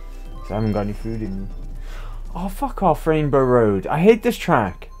more. Because I haven't got any food in me. Oh, fuck off, Rainbow Road. I hate this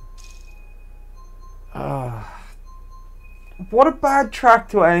track. What a bad track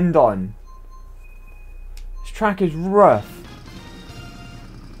to end on. This track is rough.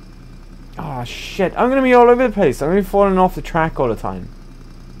 Oh shit, I'm gonna be all over the place. I'm gonna be falling off the track all the time.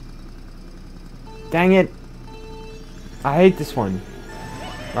 Dang it. I hate this one.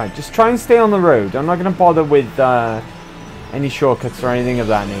 Right, just try and stay on the road. I'm not gonna bother with any shortcuts or anything of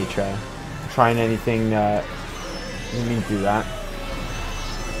that nature. Trying anything, let me do that.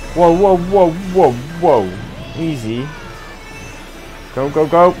 Whoa, whoa, whoa, whoa, whoa. Easy. Go, go,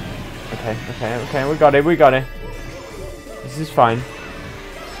 go. Okay, okay, okay. We got it, we got it. This is fine.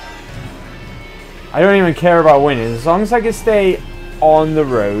 I don't even care about winning. As long as I can stay on the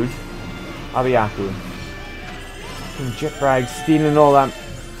road, I'll be happy. Jet brag, stealing all that.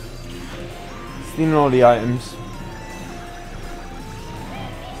 Stealing all the items.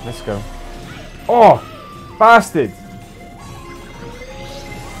 Let's go. Oh! Bastard!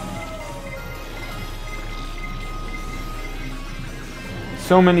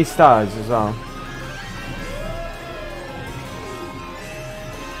 So many stars as well.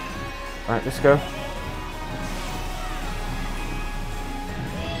 Alright, let's go.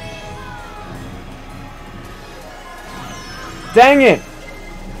 Dang it!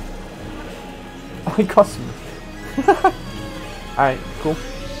 Oh, he cost me. Alright, cool.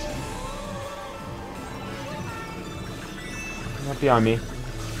 Not behind me.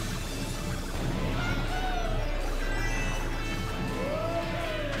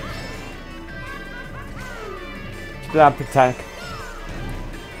 Keep that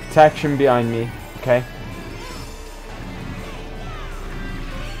protection behind me, okay?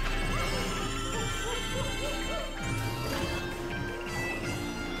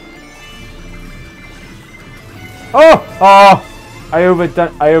 Oh! Oh! I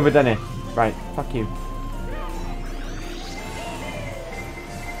overdone it. Right, fuck you.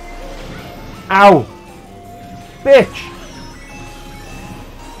 Ow! Bitch!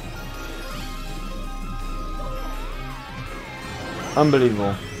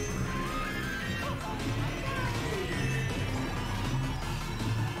 Unbelievable.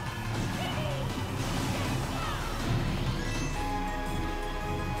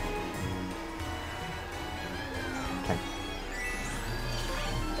 Okay.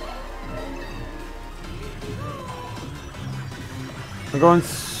 I'm going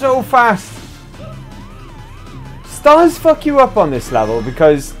so fast. Stars fuck you up on this level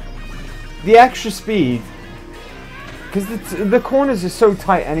because the extra speed, because the corners are so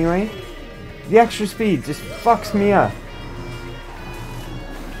tight anyway, the extra speed just fucks me up.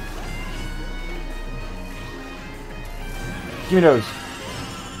 Give me those.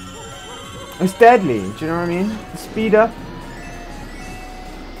 It's deadly, do you know what I mean? The speed up.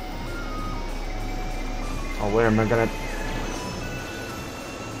 Oh, where am I gonna...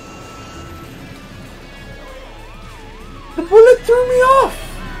 The bullet threw me off!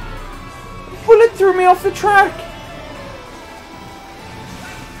 The bullet threw me off the track!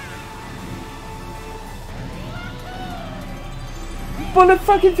 The bullet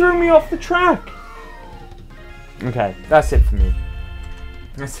fucking threw me off the track! Okay, that's it for me.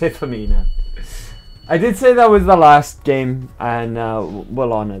 That's it for me now. I did say that was the last game, and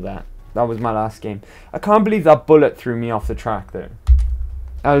we'll honour that. That was my last game. I can't believe that bullet threw me off the track though.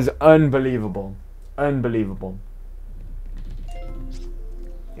 That was unbelievable. Unbelievable.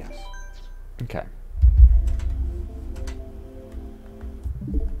 Yes. Okay.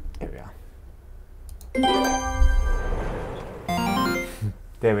 Here we are.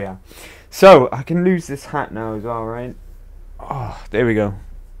 There we are. So, I can lose this hat now as well, right? Oh, there we go.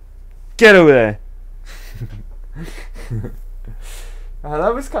 Get over there.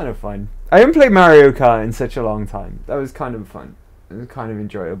 That was kind of fun. I haven't played Mario Kart in such a long time. That was kind of fun. It was kind of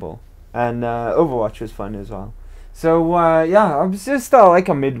enjoyable. And Overwatch was fun as well. So, yeah, it was just like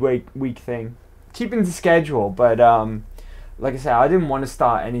a midweek thing. Keeping to schedule, but like I said, I didn't want to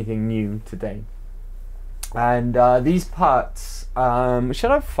start anything new today. And these parts, we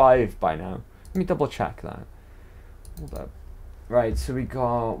should have 5 by now. Let me double check that. Hold up. Right, so we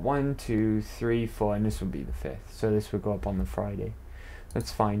got 1, 2, 3, 4, and this will be the 5th. So this will go up on the Friday.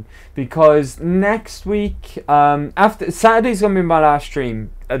 That's fine. Because next week, after Saturday's going to be my last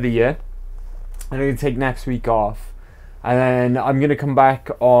stream of the year. I'm going to take next week off. And then I'm going to come back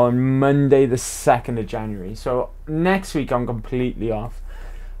on Monday the 2nd of January. So next week I'm completely off.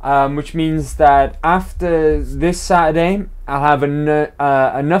 Which means that after this Saturday, I'll have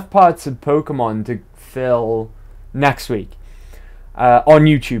enough parts of Pokemon to fill next week. On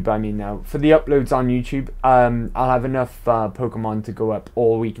YouTube, I mean now. For the uploads on YouTube, I'll have enough Pokemon to go up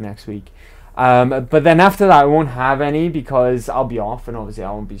all week next week. But then after that, I won't have any because I'll be off, and obviously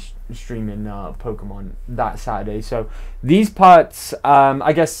I won't be streaming Pokemon that Saturday. So these parts,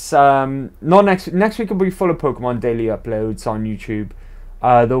 I guess, not next week will be full of Pokemon daily uploads on YouTube.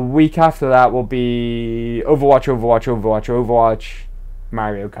 The week after that will be Overwatch,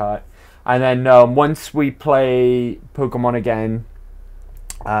 Mario Kart. And then once we play Pokemon again,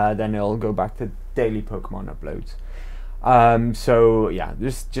 then it'll go back to daily Pokemon uploads. So yeah,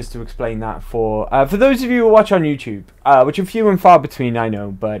 just to explain that for those of you who watch on YouTube, which are few and far between, I know,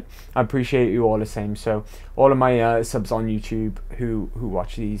 but I appreciate you all the same. So all of my subs on YouTube who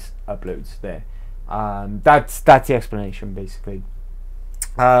watch these uploads there, that's the explanation basically.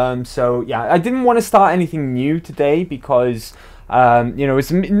 So yeah, I didn't want to start anything new today because you know,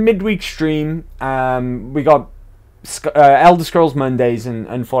 it's a midweek stream. We got Elder Scrolls Mondays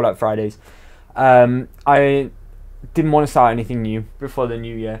and Fallout Fridays. I didn't want to start anything new before the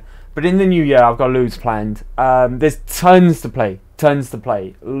new year, but in the new year I've got loads planned. There's tons to play,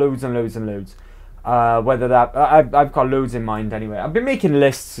 loads and loads and loads. Whether that I've got loads in mind anyway. I've been making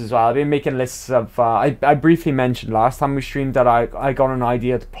lists as well. I've been making lists of I briefly mentioned last time we streamed that I got an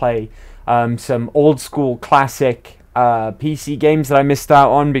idea to play some old school classic PC games that I missed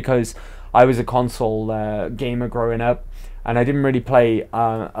out on because I was a console gamer growing up, and I didn't really play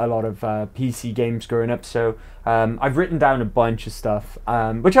a lot of PC games growing up. So I've written down a bunch of stuff,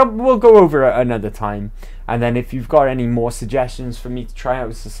 which we'll go over another time. And then if you've got any more suggestions for me to try out,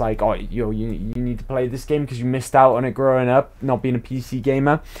 it's just like, oh, you need to play this game because you missed out on it growing up, not being a PC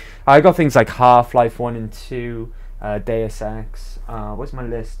gamer. I got things like Half-Life 1 and 2, Deus Ex. What's my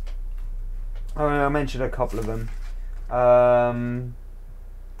list? Oh, I mentioned a couple of them.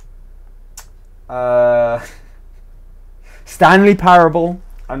 Stanley Parable.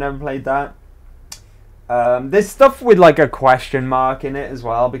 I've never played that. There's stuff with like a question mark in it as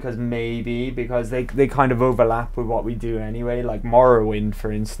well because they kind of overlap with what we do anyway. Like Morrowind,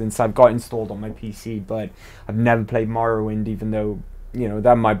 for instance, I've got installed on my PC, but I've never played Morrowind, even though, you know,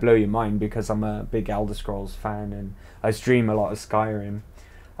 that might blow your mind because I'm a big Elder Scrolls fan and I stream a lot of Skyrim.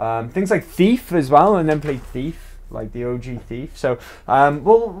 Things like Thief as well, and then play Thief, like the OG Thief. So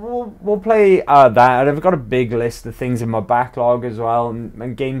we'll play that. And I've got a big list of things in my backlog as well,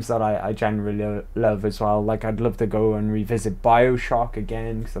 and games that I generally love as well. Like I'd love to go and revisit BioShock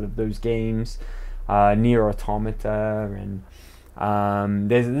again because I love those games. Nier Automata, and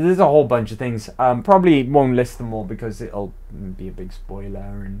there's a whole bunch of things. Probably won't list them all because it'll be a big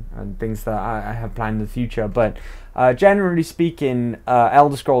spoiler and things that I have planned in the future. But generally speaking,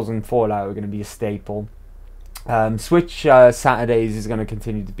 Elder Scrolls and Fallout are going to be a staple. Switch Saturdays is going to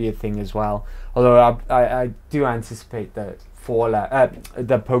continue to be a thing as well. Although I do anticipate that Fallout,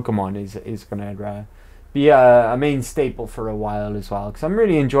 the Pokemon is going to be a main staple for a while as well, because I'm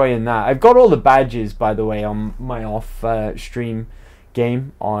really enjoying that. I've got all the badges, by the way, on my off stream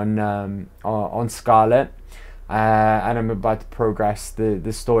game on Scarlet, and I'm about to progress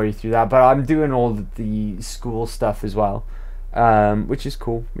the story through that. But I'm doing all the school stuff as well, which is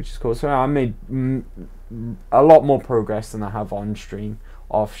cool. So I made a lot more progress than I have on stream,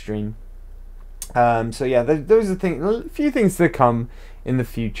 off stream. So yeah, those are a few things to come in the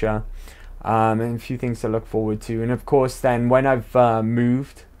future, and a few things to look forward to. And of course, then when I've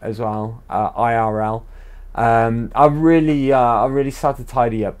moved as well, IRL, I'll really start to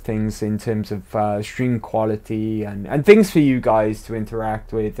tidy up things in terms of stream quality and things for you guys to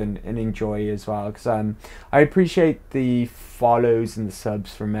interact with and enjoy as well. Because I appreciate the follows and the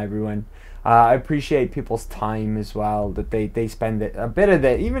subs from everyone. I appreciate people's time as well, that they spend a bit of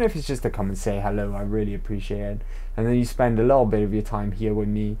it, even if it's just to come and say hello. I really appreciate it. And then you spend a little bit of your time here with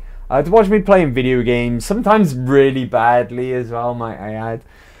me to watch me playing video games, sometimes really badly as well, might I add.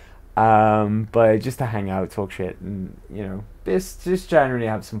 But just to hang out, talk shit, and you know, just generally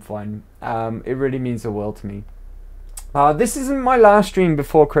have some fun. It really means the world to me. This isn't my last stream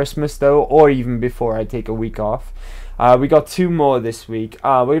before Christmas though, or even before I take a week off. We got 2 more this week.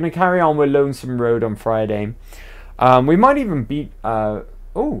 We're going to carry on with Lonesome Road on Friday. We might even beat... oh,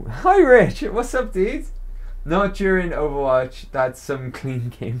 hi Rich! What's up, dude? Not during Overwatch. That's some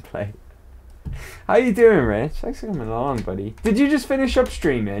clean gameplay. How you doing, Rich? Thanks for coming along, buddy. Did you just finish up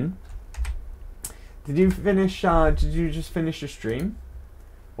streaming? Did you just finish your stream?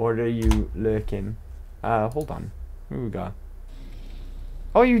 Or are you lurking? Hold on. Who we got?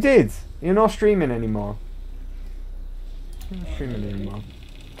 Oh, you did! You're not streaming anymore.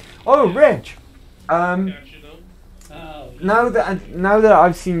 Oh, Rich. Now that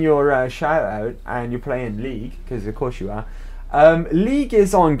I've seen your shout out and you're playing League, because of course you are. League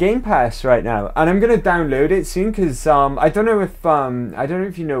is on Game Pass right now, and I'm gonna download it soon because I don't know if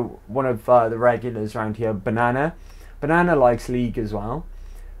you know one of the regulars around here, Banana. Banana likes League as well,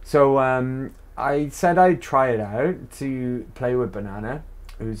 so I said I'd try it out to play with Banana,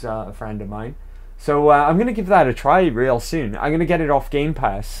 who's a friend of mine. So I'm going to give that a try real soon. I'm going to get it off Game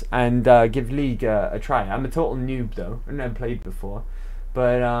Pass and give League a try. I'm a total noob though. I've never played before.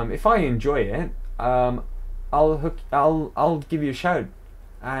 But if I enjoy it, I'll give you a shout.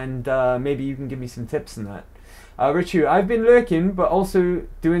 And maybe you can give me some tips on that. Richu, I've been lurking but also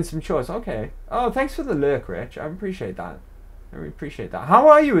doing some chores. Okay. Oh, thanks for the lurk, Rich. I appreciate that. I really appreciate that. How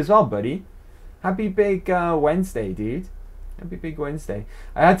are you as well, buddy? Happy big Wednesday, dude. Happy big Wednesday.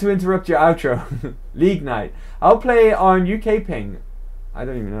 I had to interrupt your outro. League night. I'll play on UK ping. I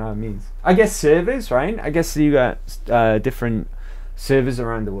don't even know what it means. I guess servers, right? I guess you got different servers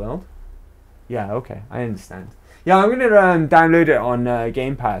around the world. Yeah, okay, I understand. Yeah, I'm gonna download it on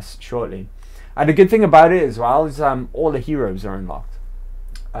Game Pass shortly. And the good thing about it as well is all the heroes are unlocked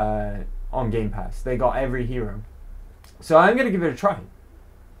on Game Pass. They got every hero, so I'm gonna give it a try.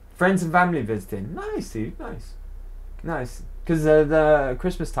 Friends and family visiting. Nice, dude. Nice, nice. Because the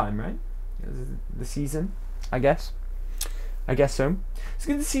Christmas time, right? The season, I guess. I guess so. It's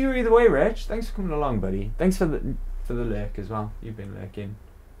good to see you either way, Rich. Thanks for coming along, buddy. Thanks for the lurk as well. You've been lurking.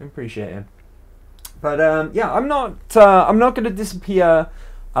 I appreciate it. But yeah, I'm not gonna disappear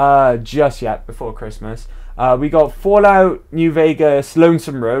just yet before Christmas. We got Fallout New Vegas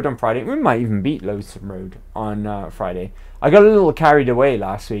Lonesome Road on Friday. We might even beat Lonesome Road on Friday. I got a little carried away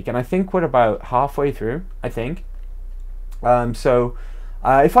last week, and I think we're about halfway through. I think. So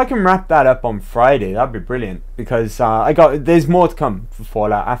if I can wrap that up on Friday, that'd be brilliant, because there's more to come for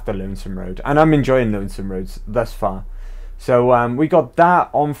Fallout after Lonesome Road, and I'm enjoying Lonesome Roads thus far. So we got that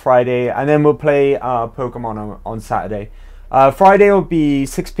on Friday, and then we'll play Pokemon on Saturday. Friday will be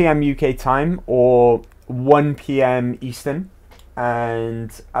 6 p.m. UK time or 1 p.m. Eastern,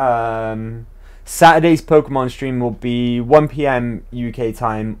 and Saturday's Pokemon stream will be 1 p.m. UK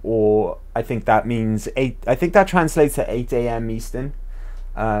time, or I think that means 8. I think that translates to 8 a.m. Eastern,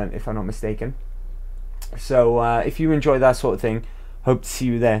 if I'm not mistaken. So if you enjoy that sort of thing, hope to see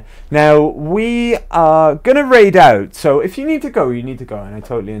you there. Now we are gonna raid out. So if you need to go, you need to go, and I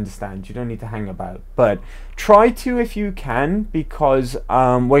totally understand. You don't need to hang about, but try to if you can, because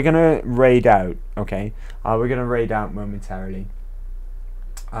we're gonna raid out. Okay, we're gonna raid out momentarily.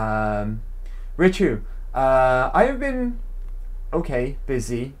 Richu, I have been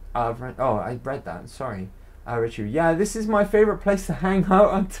busy. I read that. Sorry, Richu. Yeah, this is my favorite place to hang out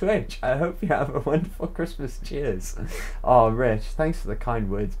on Twitch. I hope you have a wonderful Christmas. Cheers. Oh, Rich, thanks for the kind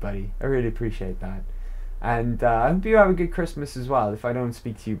words, buddy. I really appreciate that. And I hope you have a good Christmas as well, if I don't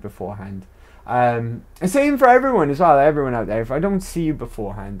speak to you beforehand. Same for everyone as well, everyone out there. If I don't see you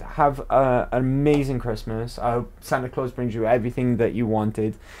beforehand, have an amazing Christmas. I hope Santa Claus brings you everything that you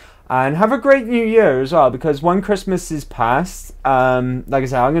wanted. And have a great New Year as well, because when Christmas is past, like I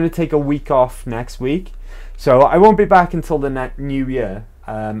said, I'm going to take a week off next week. So I won't be back until the New Year.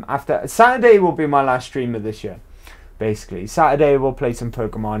 After Saturday will be my last stream of this year, basically. Saturday we'll play some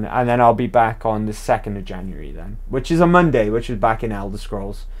Pokemon, and then I'll be back on the 2nd of January then, which is a Monday, which is back in Elder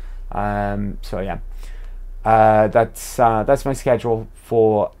Scrolls. So yeah, that's my schedule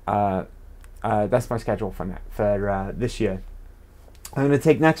for this year. I'm gonna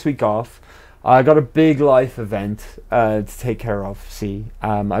take next week off. I got a big life event to take care of.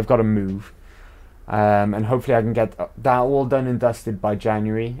 I've got to move. And hopefully I can get that all done and dusted by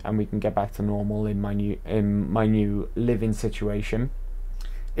January, and we can get back to normal in my new living situation.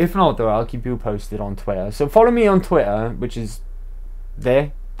 If not, though, I'll keep you posted on Twitter. So follow me on Twitter, which is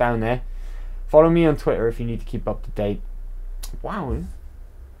down there. Follow me on Twitter if you need to keep up to date. Wow,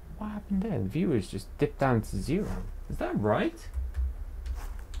 what happened there? The viewers just dipped down to 0. Is that right?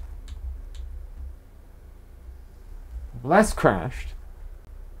 Well, that's crashed.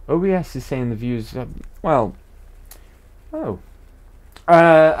 OBS is saying the views. Well, oh,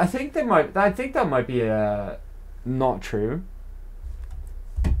 I think that might be not true.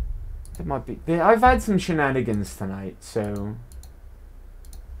 It might be. I've had some shenanigans tonight, so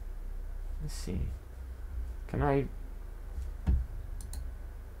let's see. Can I?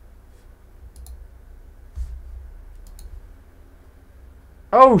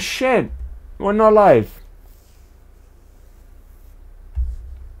 Oh shit! We're not live.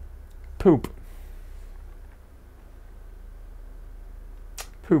 Poop.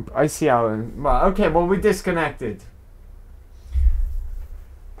 I see how. Well, okay. Well, we disconnected.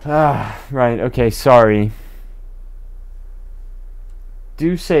 Right. Okay. Sorry.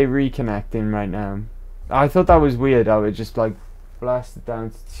 Do say reconnecting right now. I thought that was weird. I would just like blast it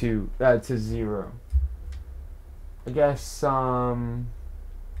down to 0. I guess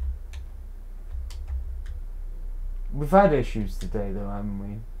we've had issues today, though, haven't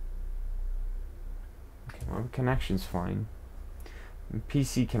we? Well, connection's fine.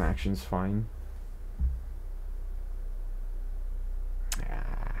 PC connection's fine.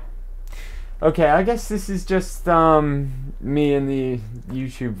 Okay, I guess this is just me and the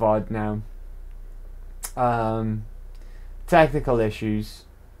YouTube VOD now. Technical issues,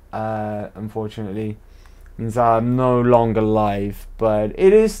 unfortunately, means I'm no longer live, but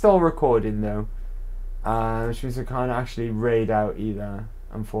it is still recording though, which means I can't actually raid out either,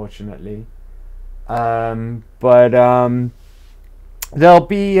 unfortunately. There'll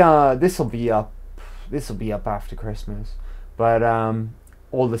be this will be up after Christmas, but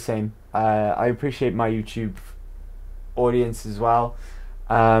all the same. I appreciate my YouTube audience as well.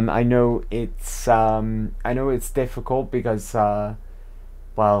 I know it's difficult because my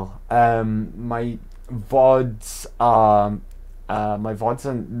VODs are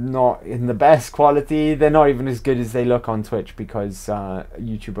not in the best quality. They're not even as good as they look on Twitch because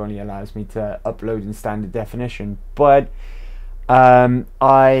YouTube only allows me to upload in standard definition. But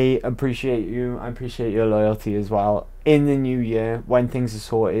I appreciate you. I appreciate your loyalty as well. In the new year, when things are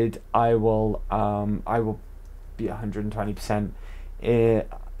sorted, I will be 120%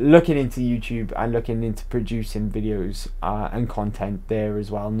 looking into YouTube and looking into producing videos and content there as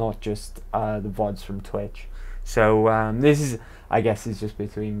well, not just the VODs from Twitch. So this is, I guess, is just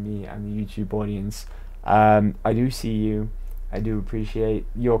between me and the YouTube audience. I do see you. I do appreciate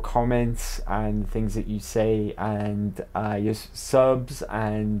your comments and things that you say, and your subs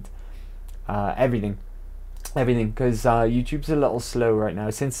and everything, because YouTube's a little slow right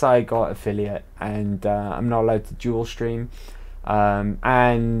now since I got affiliate, and I'm not allowed to dual stream,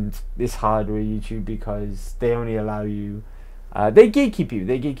 and it's hard with YouTube because they only allow you, they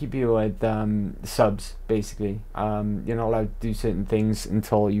gatekeep you with subs, basically. You're not allowed to do certain things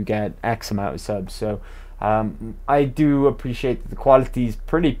until you get X amount of subs. So I do appreciate that the quality is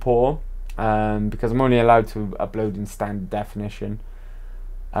pretty poor, because I'm only allowed to upload in standard definition.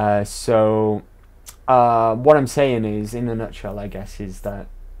 So what I'm saying is, in a nutshell, I guess, is that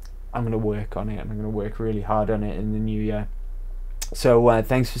I'm going to work on it, and I'm going to work really hard on it in the new year. So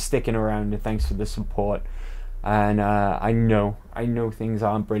thanks for sticking around, and thanks for the support. And I know things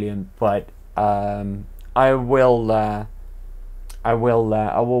aren't brilliant, but I will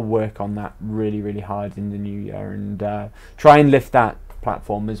work on that really hard in the new year, and try and lift that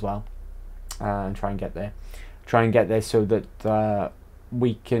platform as well, and try and get there so that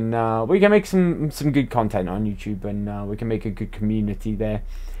we can make some good content on YouTube, and we can make a good community there.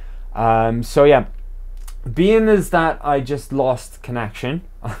 So yeah, being as that I just lost connection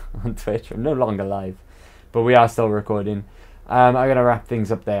on Twitch, I'm no longer live, but we are still recording. I'm gonna wrap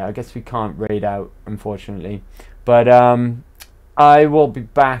things up there. I guess we can't raid out, unfortunately, but I will be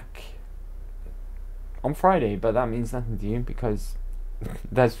back on Friday, but that means nothing to you because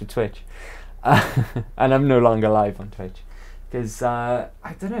that's for Twitch. And I'm no longer live on Twitch because I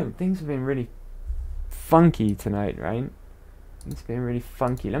don't know, things have been really funky tonight, right? It's been really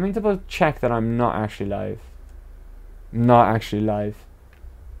funky. Let me double check that I'm not actually live.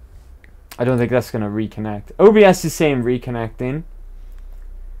 I don't think that's gonna reconnect. OBS is saying reconnecting,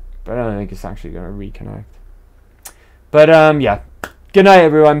 but I don't think it's actually gonna reconnect. But yeah, good night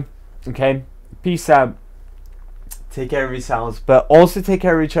everyone. Okay, peace out. Take care of yourselves, but also take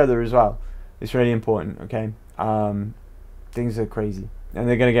care of each other as well. It's really important. Okay, things are crazy, and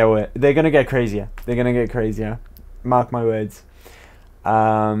they're gonna get crazier. They're gonna get crazier. Mark my words. They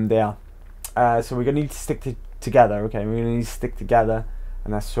are. So we're gonna need to stick together. Okay, we're gonna need to stick together,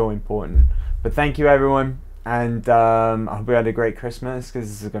 and that's so important. But thank you everyone, and I hope you had a great Christmas, because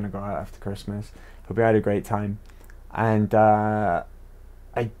this is gonna go out after Christmas. Hope you had a great time. And I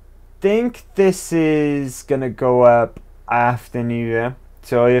think this is gonna go up after New Year,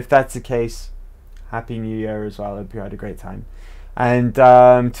 so if that's the case, Happy New Year as well. I hope you had a great time. And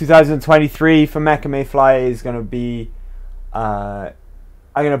 2023 for Mecha May Fly is gonna be, I'm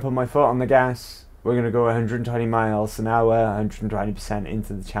gonna put my foot on the gas. We're gonna go 120 miles an hour, 120%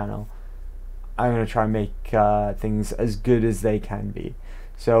 into the channel. I'm gonna try and make things as good as they can be.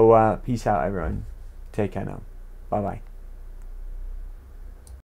 So peace out everyone. Take care now. Bye bye.